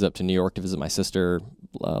took the kids up to New York to visit my sister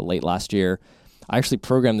late last year. I actually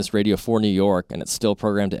programmed this radio for New York, and it's still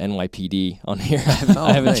programmed to NYPD on here.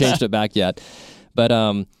 I haven't changed it back yet.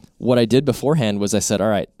 But what I did beforehand was I said, all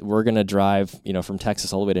right, we're going to drive, from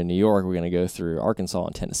Texas all the way to New York. We're going to go through Arkansas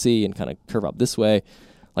and Tennessee and kind of curve up this way.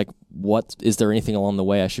 Like, is there anything along the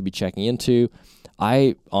way I should be checking into?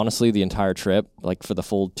 I honestly, the entire trip, like for the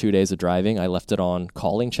full 2 days of driving, I left it on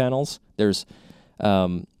calling channels. There's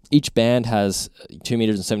each band has 2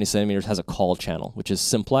 meters and 70 centimeters has a call channel, which is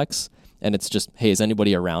simplex. And it's just, hey, is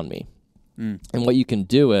anybody around me? And what you can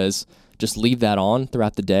do is just leave that on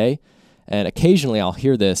throughout the day. And occasionally I'll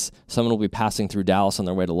hear this. Someone will be passing through Dallas on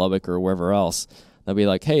their way to Lubbock or wherever else. They'll be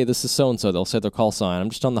like, hey, this is so-and-so. They'll say their call sign.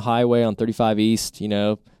 I'm just on the highway on 35 East,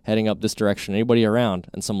 heading up this direction. Anybody around?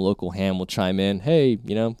 And some local ham will chime in. Hey,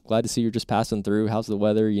 glad to see you're just passing through. How's the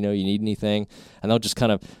weather? You need anything? And they'll just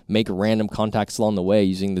kind of make random contacts along the way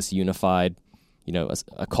using this unified,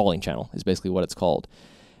 a calling channel is basically what it's called.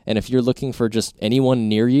 And if you're looking for just anyone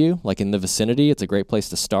near you, like in the vicinity, it's a great place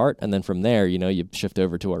to start. And then from there, you shift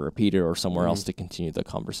over to a repeater or somewhere else to continue the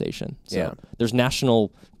conversation. So there's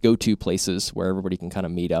national go-to places where everybody can kind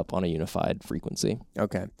of meet up on a unified frequency.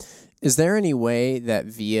 Okay. Is there any way that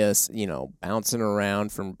via, bouncing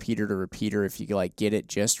around from repeater to repeater, if you could, like, get it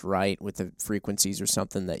just right with the frequencies or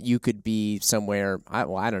something, that you could be somewhere,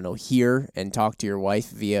 I don't know, here and talk to your wife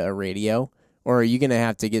via a radio? Or are you going to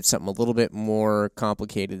have to get something a little bit more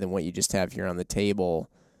complicated than what you just have here on the table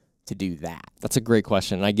to do that? That's a great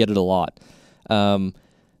question, and I get it a lot.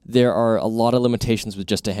 There are a lot of limitations with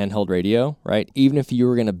just a handheld radio, right? Even if you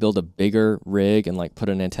were going to build a bigger rig and like put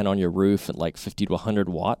an antenna on your roof at like 50 to 100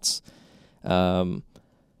 watts,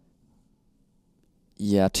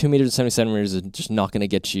 Yeah, 2 meters and 70 centimeters is just not going to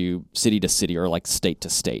get you city to city or like state to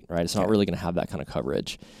state, right? It's not really going to have that kind of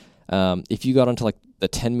coverage. If you got onto like the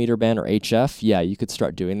 10-meter band or HF, yeah, you could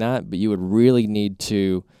start doing that, but you would really need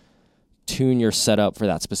to tune your setup for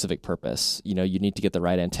that specific purpose. You need to get the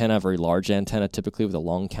right antenna, very large antenna, typically with a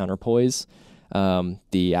long counterpoise.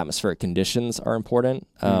 The atmospheric conditions are important.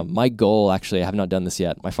 My goal, actually, I have not done this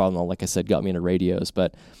yet. My father-in-law, like I said, got me into radios,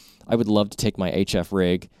 but I would love to take my HF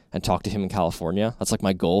rig and talk to him in California. That's like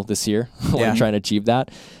my goal this year. I'm trying to achieve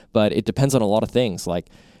that. But it depends on a lot of things, like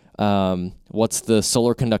what's the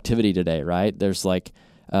solar conductivity today, right? There's like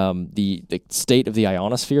the state of the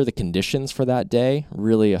ionosphere, the conditions for that day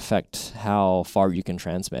really affect how far you can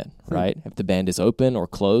transmit, right? If the band is open or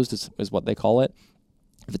closed is what they call it.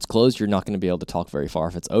 If it's closed, you're not going to be able to talk very far.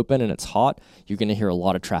 If it's open and it's hot, you're going to hear a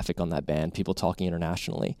lot of traffic on that band, people talking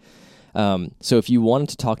internationally. So if you wanted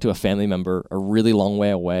to talk to a family member a really long way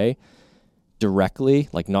away directly,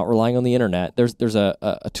 like not relying on the internet, there's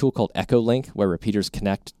a tool called Echolink where repeaters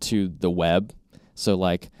connect to the web. So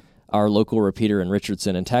like our local repeater in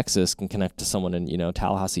Richardson in Texas can connect to someone in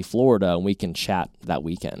Tallahassee, Florida, and we can chat that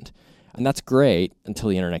weekend. And that's great until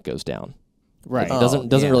the internet goes down. Right. It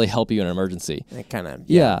doesn't really help you in an emergency. It kind of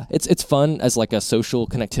it's fun as like a social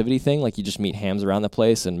connectivity thing. Like you just meet hams around the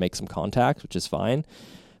place and make some contact, which is fine.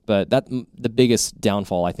 But the biggest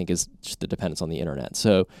downfall, I think, is just the dependence on the internet.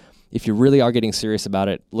 So if you really are getting serious about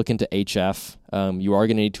it, look into HF. You are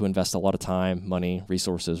going to need to invest a lot of time, money,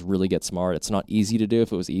 resources, really get smart. It's not easy to do.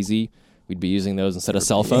 If it was easy, we'd be using those instead of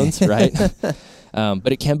cell phones, right?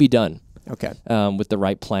 But it can be done. Okay. With the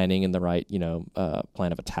right planning and the right,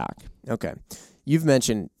 plan of attack. Okay. You've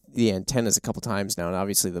mentioned the antennas a couple times now, and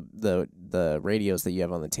obviously the radios that you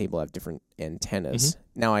have on the table have different antennas.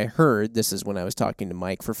 Now, I heard, this is when I was talking to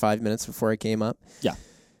Mike for 5 minutes before I came up. Yeah.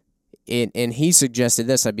 And he suggested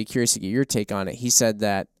this. I'd be curious to get your take on it. He said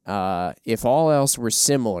that if all else were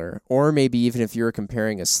similar, or maybe even if you were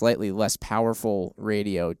comparing a slightly less powerful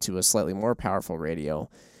radio to a slightly more powerful radio,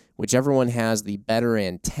 whichever one has the better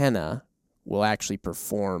antenna will actually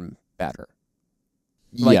perform better.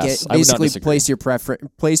 Like yes, basically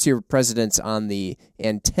place your precedence on the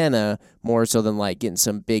antenna more so than like getting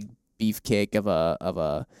some big beefcake of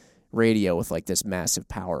a radio with like this massive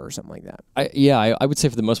power or something like that. I would say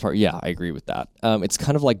for the most part, I agree with that. It's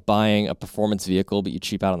kind of like buying a performance vehicle, but you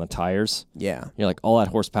cheap out on the tires. Yeah. You're like, all that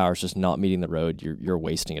horsepower is just not meeting the road. You're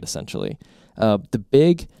wasting it essentially. The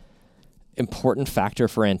big important factor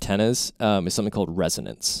for antennas is something called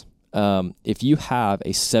resonance. If you have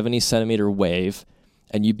a 70 centimeter wave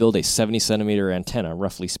and you build a 70 centimeter antenna,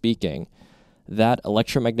 roughly speaking, that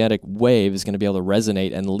electromagnetic wave is going to be able to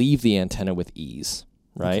resonate and leave the antenna with ease,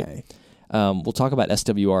 right? Okay. We'll talk about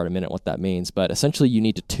SWR in a minute, what that means, but essentially you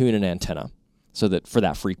need to tune an antenna so that for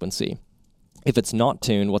that frequency. If it's not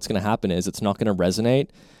tuned, what's going to happen is it's not going to resonate.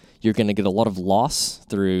 You're going to get a lot of loss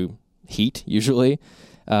through heat, usually.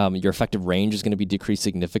 Your effective range is going to be decreased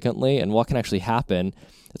significantly, and what can actually happen,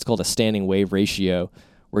 it's called a standing wave ratio,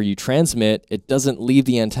 where you transmit, it doesn't leave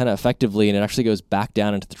the antenna effectively, and it actually goes back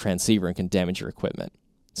down into the transceiver and can damage your equipment.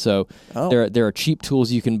 So there are cheap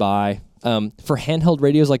tools you can buy. For handheld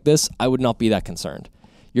radios like this, I would not be that concerned.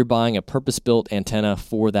 You're buying a purpose-built antenna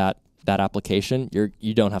for that application.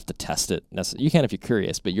 You don't have to test it. You can if you're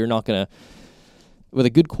curious, but you're not going to. With a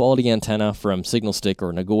good quality antenna from Signal Stick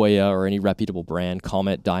or Nagoya or any reputable brand,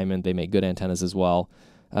 Comet, Diamond, they make good antennas as well.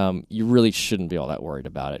 You really shouldn't be all that worried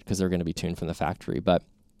about it because they're going to be tuned from the factory. But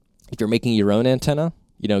if you're making your own antenna,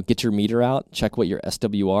 get your meter out, check what your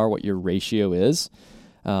SWR, what your ratio is.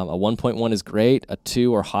 A 1.1 is great. A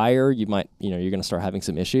 2 or higher, you're going to start having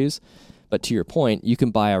some issues. But to your point, you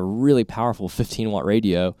can buy a really powerful 15-watt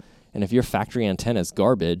radio, and if your factory antenna is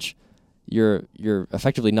garbage, you're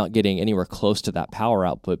effectively not getting anywhere close to that power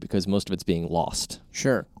output because most of it's being lost.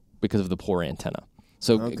 Sure. Because of the poor antenna.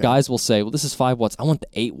 So guys will say, well, this is 5 watts. I want the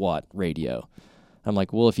 8-watt radio. I'm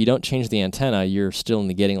like, well, if you don't change the antenna, you're still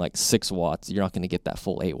only getting like 6 watts. You're not going to get that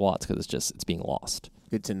full 8 watts because it's being lost.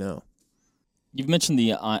 Good to know. You've mentioned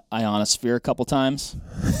the ionosphere a couple times.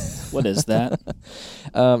 What is that?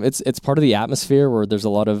 It's part of the atmosphere where there's a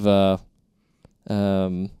lot of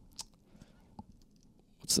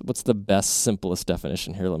what's the best, simplest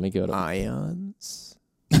definition here? Let me go to ions.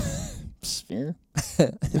 Sphere?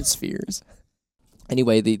 Spheres.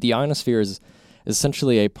 Anyway, the ionosphere is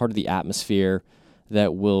essentially a part of the atmosphere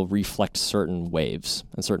that will reflect certain waves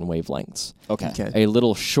and certain wavelengths. Okay. A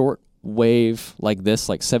little short wave like this,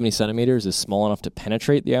 like 70 centimeters, is small enough to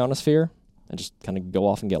penetrate the ionosphere and just kind of go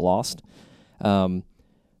off and get lost.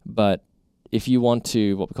 But if you want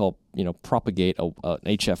to, what we call, propagate an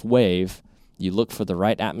HF wave, You look for the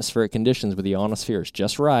right atmospheric conditions where the ionosphere is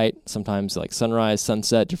just right. Sometimes like sunrise,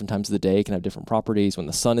 sunset, different times of the day can have different properties. When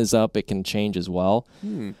the sun is up, it can change as well.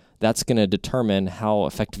 That's going to determine how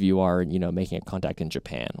effective you are in, making a contact in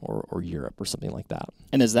Japan or Europe or something like that.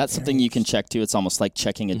 And is that something you can check too? It's almost like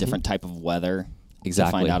checking a different type of weather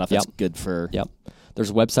Exactly. to find out if it's good for... Yep.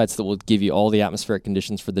 There's websites that will give you all the atmospheric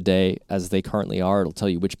conditions for the day as they currently are. It'll tell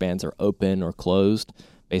you which bands are open or closed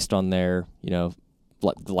based on their, the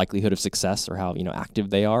likelihood of success or how, active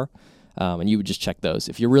they are. And you would just check those.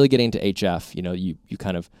 If you're really getting into HF,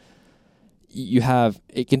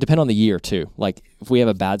 it can depend on the year too. Like if we have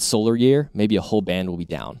a bad solar year, maybe a whole band will be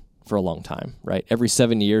down for a long time, right? Every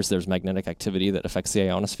 7 years, there's magnetic activity that affects the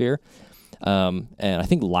ionosphere. And I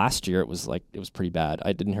think last year it was pretty bad.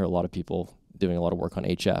 I didn't hear a lot of people doing a lot of work on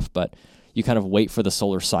HF, but you kind of wait for the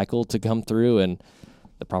solar cycle to come through and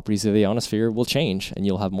the properties of the ionosphere will change and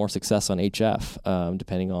you'll have more success on HF,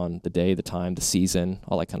 depending on the day, the time, the season,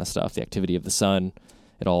 all that kind of stuff, the activity of the sun.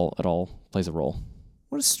 It all plays a role.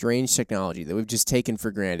 What a strange technology that we've just taken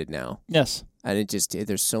for granted now. Yes. And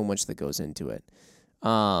there's so much that goes into it.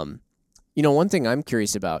 One thing I'm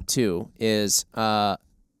curious about too is,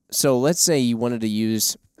 so let's say you wanted to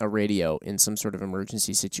use a radio in some sort of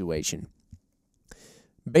emergency situation.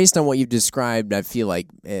 Based on what you've described, I feel like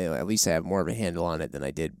at least I have more of a handle on it than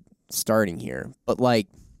I did starting here. But like,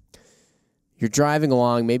 you're driving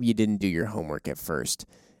along, maybe you didn't do your homework at first,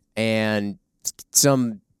 and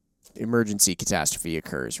some emergency catastrophe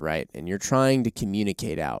occurs, right? And you're trying to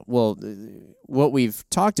communicate out. Well, what we've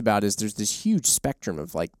talked about is there's this huge spectrum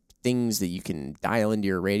of like things that you can dial into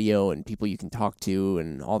your radio and people you can talk to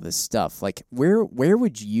and all this stuff. Like, where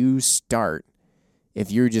would you start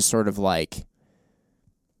if you're just sort of like,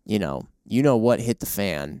 what hit the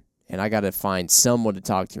fan, and I got to find someone to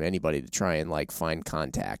talk to, anybody to try and like find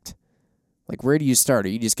contact? Like, where do you start? Are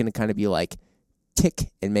you just going to kind of be like,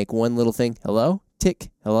 tick, and make one little thing, hello, tick,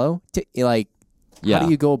 hello, tick? Like, how do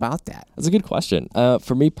you go about that? That's a good question.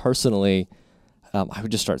 For me personally, I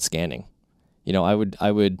would just start scanning.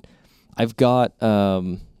 I've got,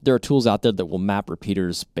 there are tools out there that will map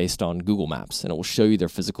repeaters based on Google Maps, and it will show you their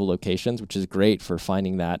physical locations, which is great for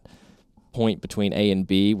finding that point between A and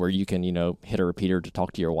B where you can, hit a repeater to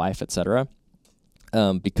talk to your wife, etc.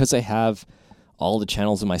 Because I have all the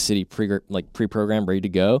channels in my city pre-programmed, ready to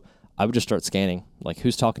go, I would just start scanning, like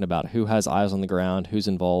who's talking about it, who has eyes on the ground, who's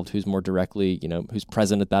involved, who's more directly, who's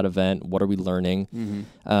present at that event, what are we learning.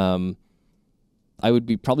 Mm-hmm. I would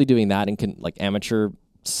be probably doing that in amateur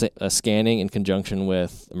scanning in conjunction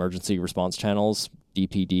with emergency response channels,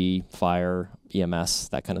 DPD, fire, EMS,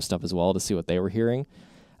 that kind of stuff as well, to see what they were hearing.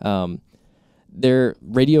 Their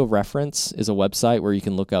Radio Reference is a website where you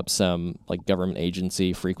can look up some like government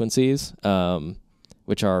agency frequencies,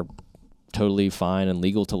 which are totally fine and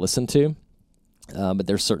legal to listen to. But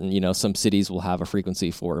there's certain, some cities will have a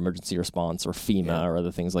frequency for emergency response or FEMA or other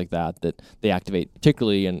things like that they activate,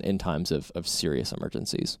 particularly in times of serious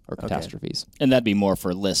emergencies or catastrophes. And that'd be more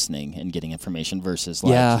for listening and getting information versus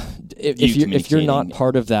like if you're not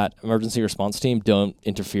part of that emergency response team, don't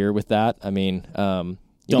interfere with that. I mean,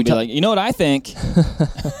 don't be like, you know what I think.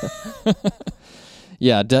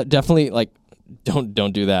 Yeah, definitely. Like, don't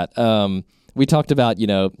do that. We talked about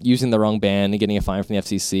using the wrong band and getting a fine from the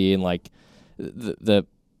FCC, and like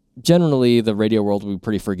generally the radio world will be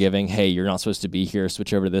pretty forgiving. Hey, you're not supposed to be here.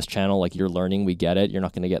 Switch over to this channel. Like, you're learning. We get it. You're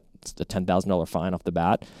not going to get a $10,000 fine off the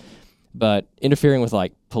bat. But interfering with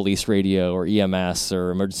like police radio or EMS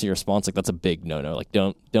or emergency response, like that's a big no-no. Like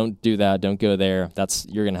don't do that. Don't go there.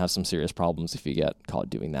 You're going to have some serious problems if you get caught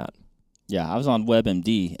doing that. Yeah, I was on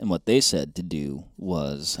WebMD, and what they said to do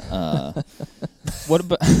was, what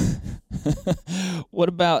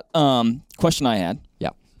about question I had? Yeah.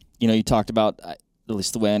 You talked about, at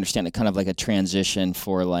least the way I understand it, kind of like a transition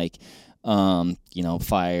for like,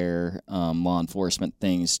 fire, law enforcement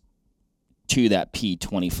things to that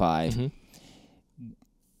P25. Mm-hmm.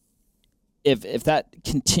 If that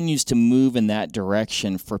continues to move in that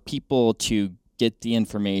direction, for people to get the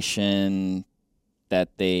information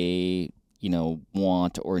that they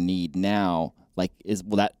want or need now, like,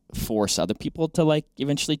 will that force other people to like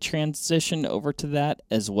eventually transition over to that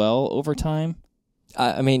as well over time?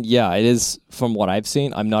 I mean, yeah, it is. From what I've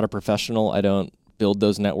seen, I'm not a professional. I don't build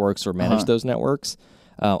those networks or manage those networks.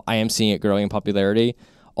 I am seeing it growing in popularity.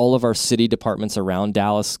 All of our city departments around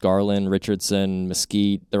Dallas, Garland, Richardson,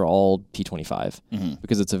 Mesquite, they're all P25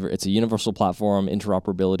 because it's a universal platform.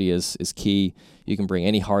 Interoperability is key. You can bring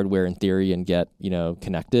any hardware in theory and get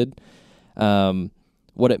connected.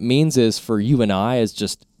 What it means is for you and I as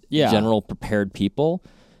just general prepared people,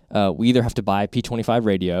 we either have to buy a P25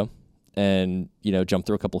 radio and jump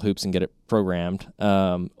through a couple hoops and get it programmed.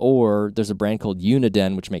 Or there's a brand called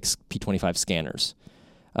Uniden, which makes P25 scanners.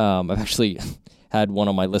 I've actually had one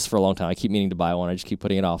on my list for a long time. I keep meaning to buy one. I just keep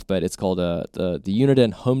putting it off. But it's called the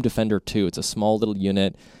Uniden Home Defender 2. It's a small little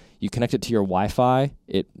unit. You connect it to your Wi-Fi.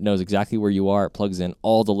 It knows exactly where you are. It plugs in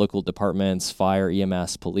all the local departments, fire,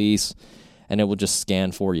 EMS, police, and it will just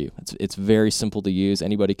scan for you. It's very simple to use.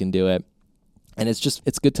 Anybody can do it. And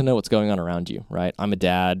it's good to know what's going on around you, right? I'm a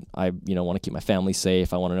dad. I want to keep my family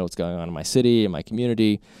safe. I want to know what's going on in my city, in my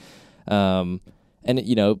community.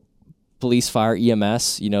 Police, fire,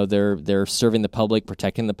 EMS, they're serving the public,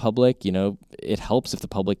 protecting the public. It helps if the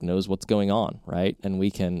public knows what's going on, right? And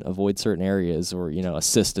we can avoid certain areas or,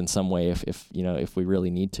 assist in some way if we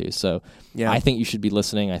really need to. So I think you should be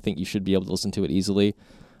listening. I think you should be able to listen to it easily.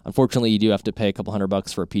 Unfortunately, you do have to pay a couple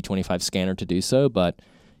 $100 for a P25 scanner to do so. But,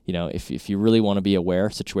 if you really want to be aware,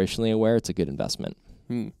 situationally aware, it's a good investment.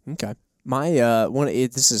 Okay. My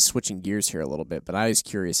this is switching gears here a little bit, but I was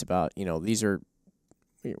curious about, these are,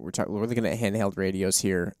 we're looking at handheld radios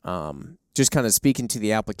here. Just kind of speaking to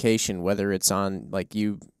the application, whether it's on, like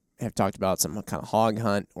you have talked about, some kind of hog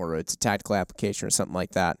hunt or it's a tactical application or something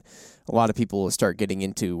like that. A lot of people will start getting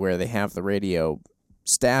into where they have the radio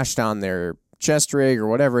stashed on their chest rig or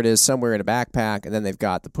whatever it is, somewhere in a backpack, and then they've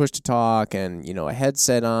got the push to talk and a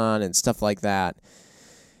headset on and stuff like that.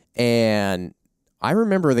 And I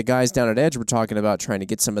remember the guys down at Edge were talking about trying to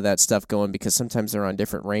get some of that stuff going because sometimes they're on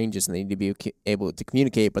different ranges and they need to be able to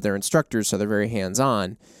communicate, but they're instructors, so they're very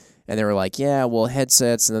hands-on. And they were like, yeah, well,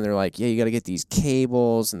 headsets. And then they're like, yeah, you got to get these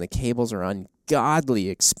cables, and the cables are ungodly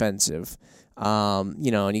expensive. And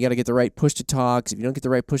you got to get the right push-to-talk. If you don't get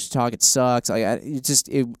the right push-to-talk, it sucks.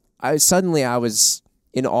 Suddenly I was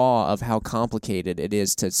in awe of how complicated it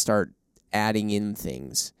is to start adding in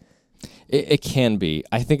things. It can be.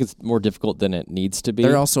 I think it's more difficult than it needs to be.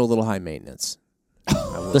 They're also a little high maintenance.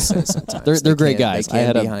 I will say sometimes. They're great guys. I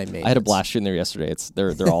had a blast shooting there yesterday.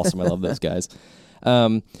 They're awesome. I love those guys.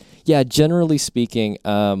 Generally speaking,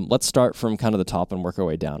 let's start from kind of the top and work our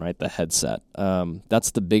way down, right? The headset.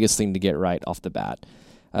 That's the biggest thing to get right off the bat.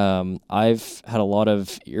 I've had a lot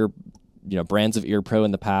of brands of ear pro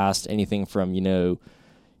in the past, anything from,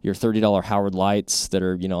 your $30 Howard lights that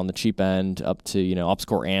are, on the cheap end up to,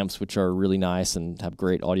 OpsCore amps, which are really nice and have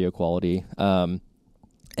great audio quality. And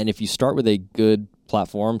if you start with a good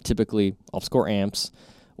platform, typically OpsCore amps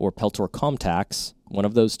or Peltor Comtacs, one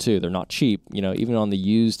of those two, they're not cheap. Even on the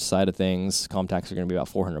used side of things, Comtacs are going to be about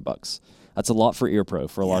 $400. That's a lot for ear pro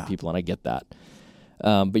for a lot of people, and I get that.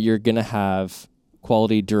 But you're going to have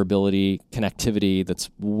quality, durability, connectivity that's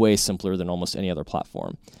way simpler than almost any other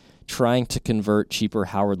platform. Trying to convert cheaper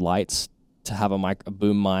Howard lights to have a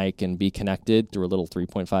boom mic and be connected through a little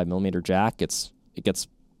 3.5 millimeter jack, it gets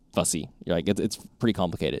fussy. It's pretty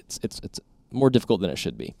complicated. It's more difficult than it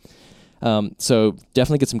should be. So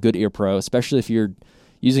definitely get some good ear pro, especially if you're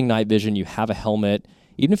using night vision, you have a helmet.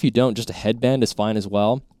 Even if you don't, just a headband is fine as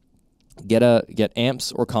well. Get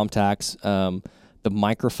amps or Comtacs. The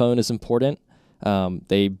microphone is important.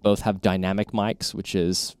 They both have dynamic mics, which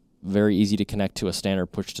is very easy to connect to a standard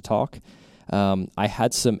push-to-talk. I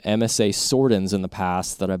had some MSA Sordins in the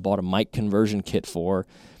past that I bought a mic conversion kit for,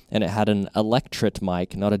 and it had an electret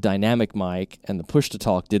mic, not a dynamic mic, and the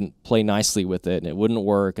push-to-talk didn't play nicely with it, and it wouldn't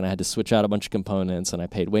work, and I had to switch out a bunch of components, and I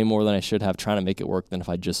paid way more than I should have trying to make it work than if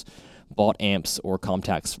I just bought amps or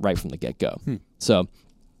Comtacs right from the get-go. So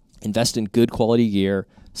invest in good quality gear,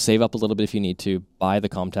 save up a little bit if you need to, buy the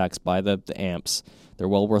Comtacs, buy the amps. They're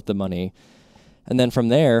well worth the money. And then from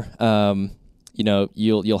there,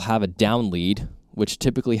 you'll have a down lead, which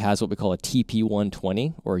typically has what we call a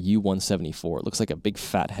TP120 or a U174. It looks like a big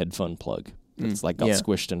fat headphone plug. It's got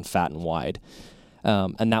squished and fat and wide.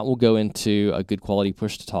 And that will go into a good quality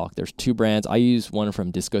push-to-talk. There's two brands. I use one from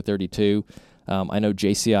Disco 32. I know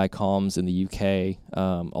JCI Comms in the UK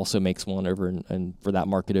also makes one over and for that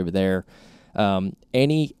market over there.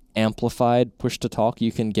 Any amplified push-to-talk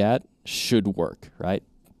you can get should work, right?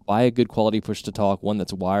 Buy a good quality push-to-talk, one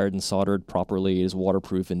that's wired and soldered properly, is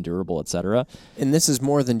waterproof and durable, etc. And this is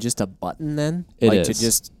more than just a button then? It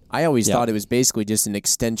is. I always thought it was basically just an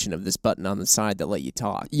extension of this button on the side that let you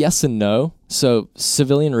talk. Yes and no. So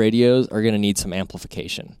civilian radios are going to need some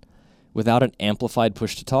amplification. Without an amplified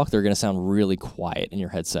push-to-talk, they're going to sound really quiet in your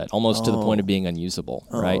headset, almost to the point of being unusable,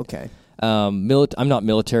 right? Okay. I'm not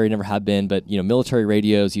military, never have been, but military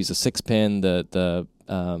radios use a 6-pin. The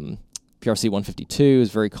PRC 152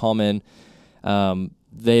 is very common.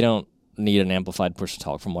 They don't need an amplified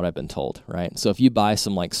push-to-talk from what I've been told, right? So if you buy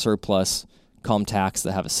some surplus Comtacs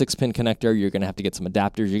that have a 6-pin connector, you're going to have to get some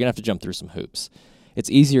adapters. You're going to have to jump through some hoops.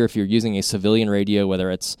 It's easier if you're using a civilian radio,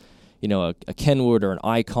 whether it's a Kenwood or an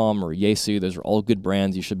ICOM or a Yaesu. Those are all good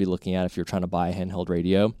brands you should be looking at if you're trying to buy a handheld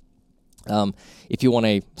radio. If you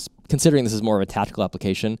want considering this is more of a tactical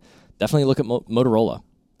application, definitely look at Motorola.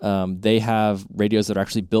 They have radios that are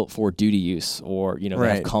actually built for duty use, or they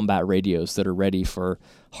have combat radios that are ready for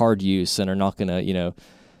hard use and are not going to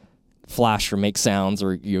flash or make sounds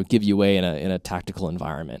or give you away in a tactical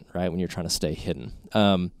environment, right? When you're trying to stay hidden.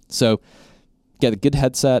 So get a good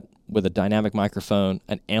headset with a dynamic microphone,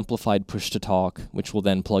 an amplified push to talk, which will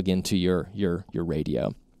then plug into your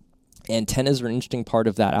radio. Antennas are an interesting part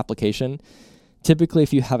of that application. Typically,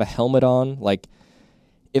 if you have a helmet on, like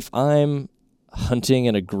if I'm hunting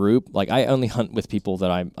in a group, like I only hunt with people that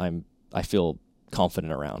I feel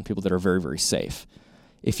confident around, people that are very, very safe.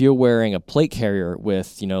 If you're wearing a plate carrier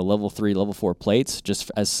with, level 3, level 4 plates,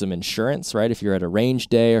 just as some insurance, right? If you're at a range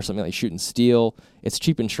day or something like shooting steel, it's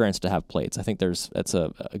cheap insurance to have plates. I think that's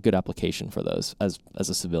a good application for those as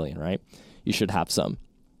a civilian, right? You should have some.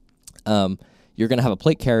 You're going to have a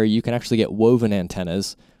plate carrier. You can actually get woven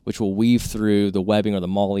antennas, which will weave through the webbing or the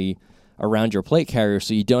MOLLE around your plate carrier,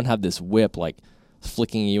 so you don't have this whip like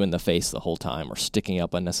flicking you in the face the whole time or sticking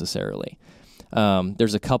up unnecessarily.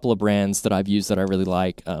 There's a couple of brands that I've used that I really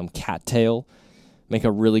like. Cattail make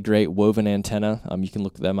a really great woven antenna. You can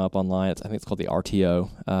look them up online. I think it's called the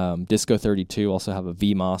RTO. Disco 32 also have a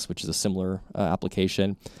VMOS, which is a similar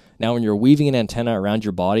application. Now, when you're weaving an antenna around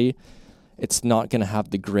your body, it's not going to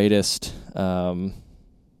have the greatest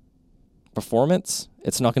performance.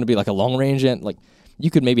 It's not going to be like a long range like you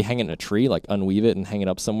could maybe hang it in a tree, like unweave it and hang it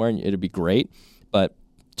up somewhere, and it'd be great. But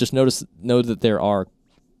just know that there are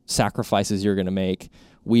sacrifices you're going to make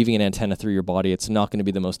weaving an antenna through your body. It's not going to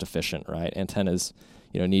be the most efficient, right? Antennas,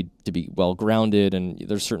 need to be well grounded, and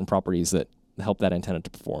there's certain properties that help that antenna to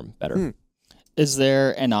perform better. Is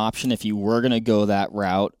there an option if you were going to go that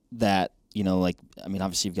route that,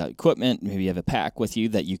 obviously you've got equipment, maybe you have a pack with you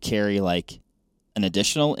that you carry like an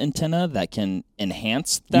additional antenna that can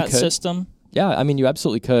enhance that system? Yeah, you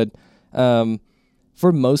absolutely could.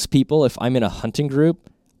 For most people, if I'm in a hunting group,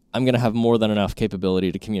 I'm going to have more than enough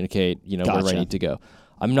capability to communicate, where I need to go.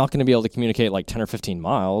 I'm not going to be able to communicate like 10 or 15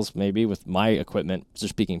 miles, maybe, with my equipment, just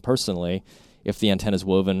speaking personally, if the antenna is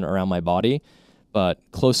woven around my body. But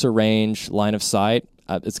closer range, line of sight,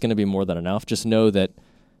 it's going to be more than enough. Just know that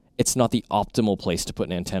it's not the optimal place to put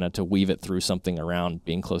an antenna to weave it through something around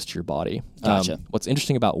being close to your body. Gotcha. What's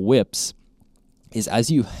interesting about whips is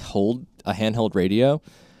as you hold a handheld radio,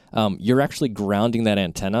 you're actually grounding that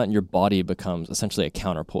antenna, and your body becomes essentially a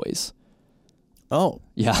counterpoise. Oh.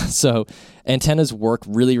 Yeah, so antennas work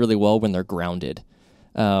really, really well when they're grounded,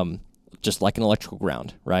 just like an electrical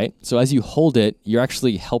ground, right? So as you hold it, you're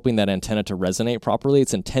actually helping that antenna to resonate properly.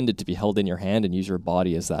 It's intended to be held in your hand and use your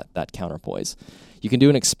body as that counterpoise. You can do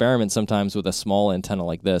an experiment sometimes with a small antenna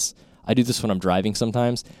like this. I do this when I'm driving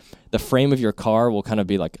sometimes. The frame of your car will kind of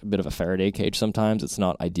be like a bit of a Faraday cage sometimes. It's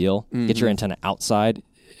not ideal. Mm-hmm. Get your antenna outside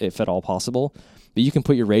if at all possible. But you can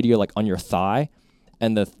put your radio like on your thigh,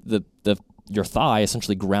 and your thigh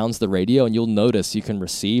essentially grounds the radio, and you'll notice you can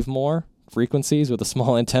receive more frequencies with a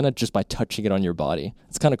small antenna just by touching it on your body.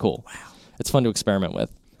 It's kind of cool. Wow. It's fun to experiment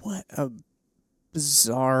with. What a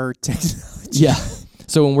bizarre technology. Yeah.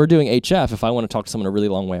 So when we're doing HF, if I want to talk to someone a really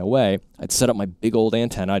long way away, I'd set up my big old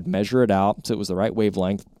antenna, I'd measure it out so it was the right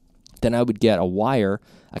wavelength. Then I would get a wire,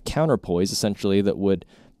 a counterpoise essentially, that would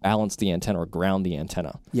balance the antenna or ground the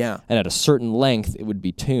antenna. Yeah. And at a certain length, it would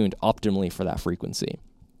be tuned optimally for that frequency.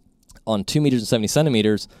 On 2 meters and 70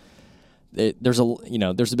 centimeters, there's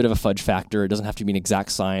a bit of a fudge factor. It doesn't have to be an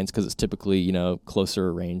exact science because it's typically,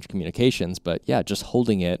 closer range communications. But yeah, just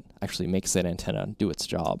holding it actually makes that antenna do its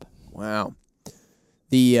job. Wow.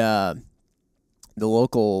 The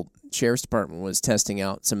local sheriff's department was testing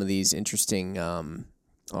out some of these interesting, I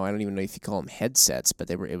don't even know if you call them headsets, but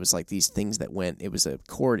it was like these things that went, it was a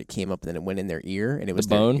cord, it came up and then it went in their ear, and it was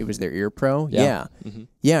it was their ear pro. Yeah. Mm-hmm.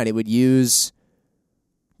 Yeah, and it would use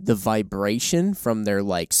the vibration from their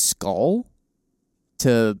like skull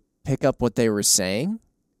to pick up what they were saying.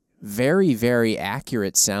 Very, very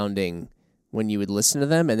accurate sounding when you would listen to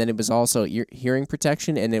them, and then it was also hearing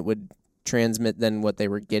protection, and it would transmit then what they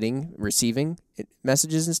were receiving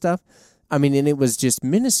messages and stuff. And it was just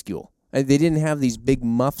minuscule. They didn't have these big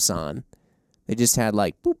muffs on. They just had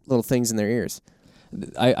like boop, little things in their ears.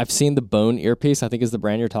 I've seen the Bone earpiece, I think is the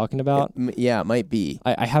brand you're talking about. Yeah, it might be.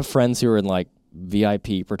 I have friends who are in like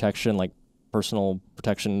VIP protection, like personal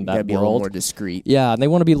protection, that be world. A little more discreet. Yeah, and they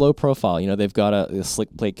want to be low profile. They've got a slick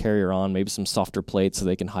plate carrier on, maybe some softer plates so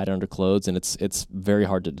they can hide under clothes, and it's very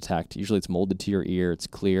hard to detect. Usually it's molded to your ear, it's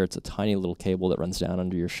clear, it's a tiny little cable that runs down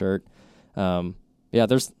under your shirt.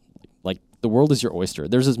 There's like the world is your oyster.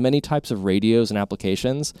 There's as many types of radios and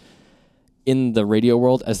applications in the radio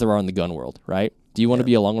world as there are in the gun world, right? Do you want to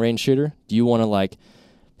be a long-range shooter? Do you want to, like,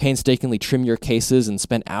 painstakingly trim your cases and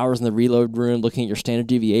spend hours in the reload room looking at your standard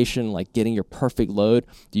deviation, like getting your perfect load?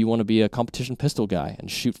 Do you want to be a competition pistol guy and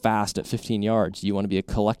shoot fast at 15 yards? Do you want to be a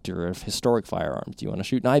collector of historic firearms? Do you want to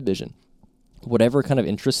shoot night vision? Whatever kind of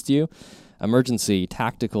interests you, emergency,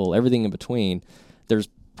 tactical, everything in between, there's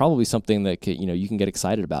probably something that you can get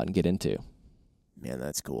excited about and get into. Man,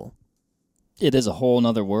 that's cool. It is a whole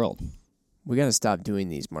nother world. We got to stop doing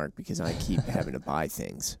these, Mark, because I keep having to buy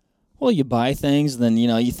things. Well, you buy things, then,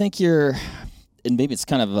 you think you're, and maybe it's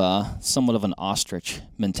kind of somewhat of an ostrich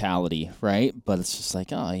mentality, right? But it's just like,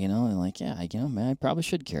 man, I probably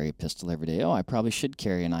should carry a pistol every day. Oh, I probably should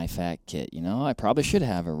carry an IFAC kit. I probably should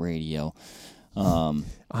have a radio.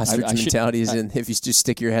 Ostrich mentality is if you just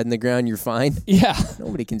stick your head in the ground, you're fine. Yeah.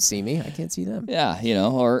 Nobody can see me. I can't see them. Yeah,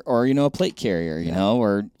 or a plate carrier,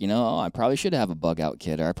 I probably should have a bug out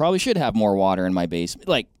kit, or I probably should have more water in my basement.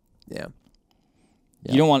 Like, yeah.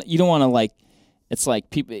 You don't want to, like, it's like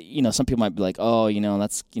people, some people might be like, oh,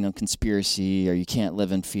 that's, conspiracy, or you can't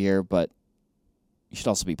live in fear, but you should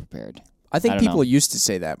also be prepared. I think people used to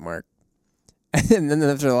say that, Mark. And then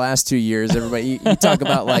after the last 2 years, everybody, you talk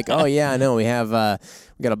about like, oh yeah, I know we got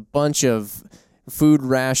a bunch of food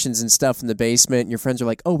rations and stuff in the basement, and your friends are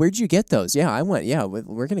like, oh, where'd you get those? Yeah, I went. Yeah,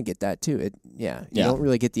 we're gonna get that too. You don't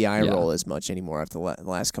really get the eye roll as much anymore after the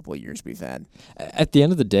last couple of years we've had. At the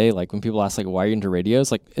end of the day, like when people ask like, why are you into radios?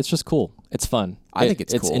 Like, it's just cool. It's fun. I think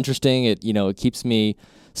it's cool. It's interesting. It keeps me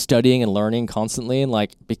studying and learning constantly, and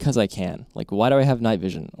like because I can. Like, why do I have night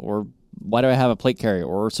vision, or why do I have a plate carrier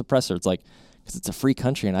or a suppressor? It's like, because it's a free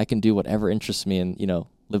country and I can do whatever interests me and,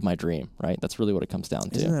 live my dream, right? That's really what it comes down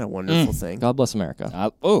to. Isn't that a wonderful thing? God bless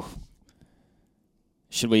America.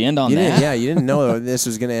 Should we end on that? Yeah, you didn't know this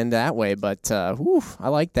was going to end that way, but I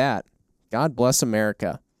like that. God bless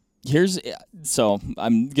America. So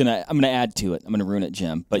I'm gonna add to it. I'm gonna ruin it,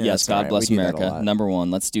 Jim. But yes, God bless America. Number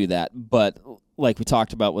one, let's do that. But like we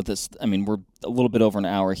talked about with this, I mean, we're a little bit over an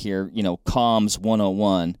hour here. Comms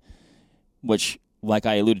 101, which, like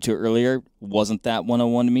I alluded to earlier, wasn't that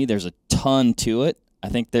 101 to me. There's a ton to it. I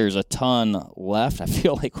think there's a ton left. I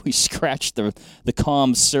feel like we scratched the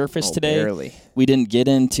comms surface today. Barely. We didn't get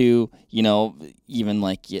into, even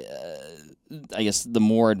like, I guess the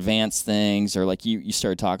more advanced things, or like you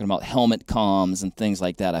started talking about helmet comms and things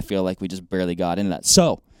like that. I feel like we just barely got into that.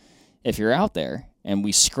 So if you're out there and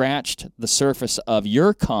we scratched the surface of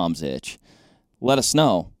your comms itch, let us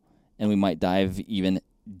know, and we might dive even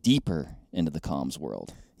deeper into the comms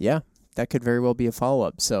world. Yeah, that could very well be a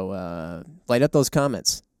follow-up. So light up those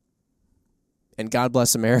comments. And God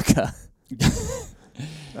bless America.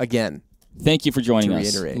 Again. Thank you for joining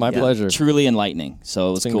us. My pleasure. Truly enlightening. So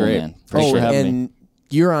it was cool, great. man. Appreciate having me.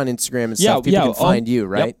 You're on Instagram and stuff. People can find you,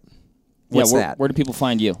 right? Yep. What's that? Where do people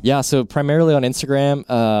find you? Yeah, so primarily on Instagram.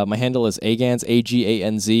 My handle is Aganz,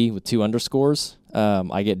 AGANZ with 2 underscores.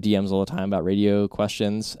 I get DMs all the time about radio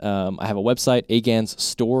questions. I have a website,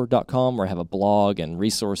 aganzstore.com, where I have a blog and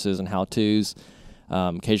resources and how-tos.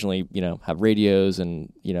 Occasionally, have radios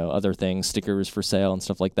and, other things, stickers for sale and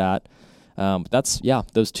stuff like that. But that's,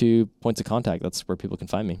 those 2 points of contact. That's where people can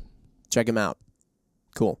find me. Check them out.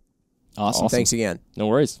 Cool. Awesome. Thanks again. No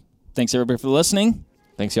worries. Thanks, everybody, for listening.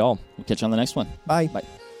 Thanks, y'all. We'll catch you on the next one. Bye. Bye.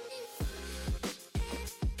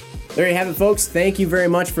 There you have it, folks. Thank you very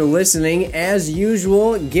much for listening. As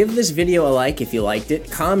usual, give this video a like if you liked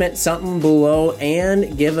it, comment something below,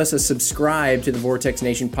 and give us a subscribe to the Vortex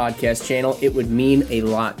Nation podcast channel. It would mean a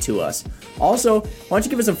lot to us. Also, why don't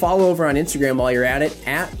you give us a follow over on Instagram while you're at it,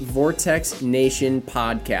 at Vortex Nation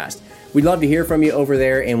Podcast. We'd love to hear from you over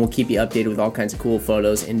there, and we'll keep you updated with all kinds of cool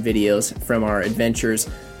photos and videos from our adventures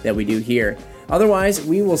that we do here. Otherwise,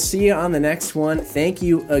 we will see you on the next one. Thank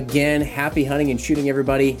you again. Happy hunting and shooting,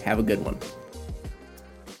 everybody. Have a good one.